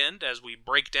weekend as we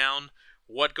break down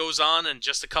what goes on in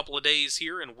just a couple of days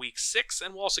here in Week 6,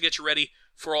 and we'll also get you ready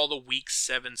for all the Week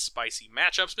 7 spicy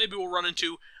matchups. Maybe we'll run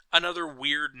into another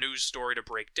weird news story to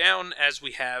break down, as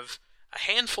we have a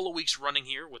handful of weeks running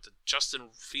here with the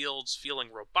Justin Fields feeling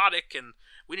robotic, and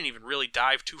we didn't even really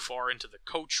dive too far into the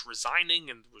coach resigning,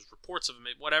 and there was reports of him,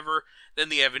 whatever. Then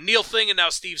the Evan Neal thing, and now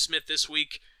Steve Smith this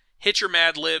week. Hit your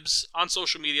Mad Libs on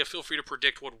social media. Feel free to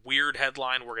predict what weird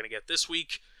headline we're going to get this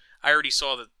week. I already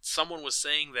saw that someone was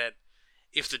saying that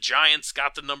if the Giants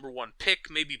got the number 1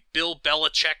 pick, maybe Bill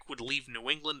Belichick would leave New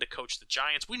England to coach the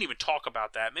Giants. We didn't even talk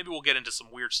about that. Maybe we'll get into some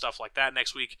weird stuff like that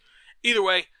next week. Either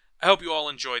way, I hope you all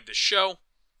enjoyed this show.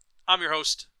 I'm your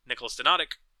host, Nikolas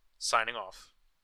Donadic, signing off.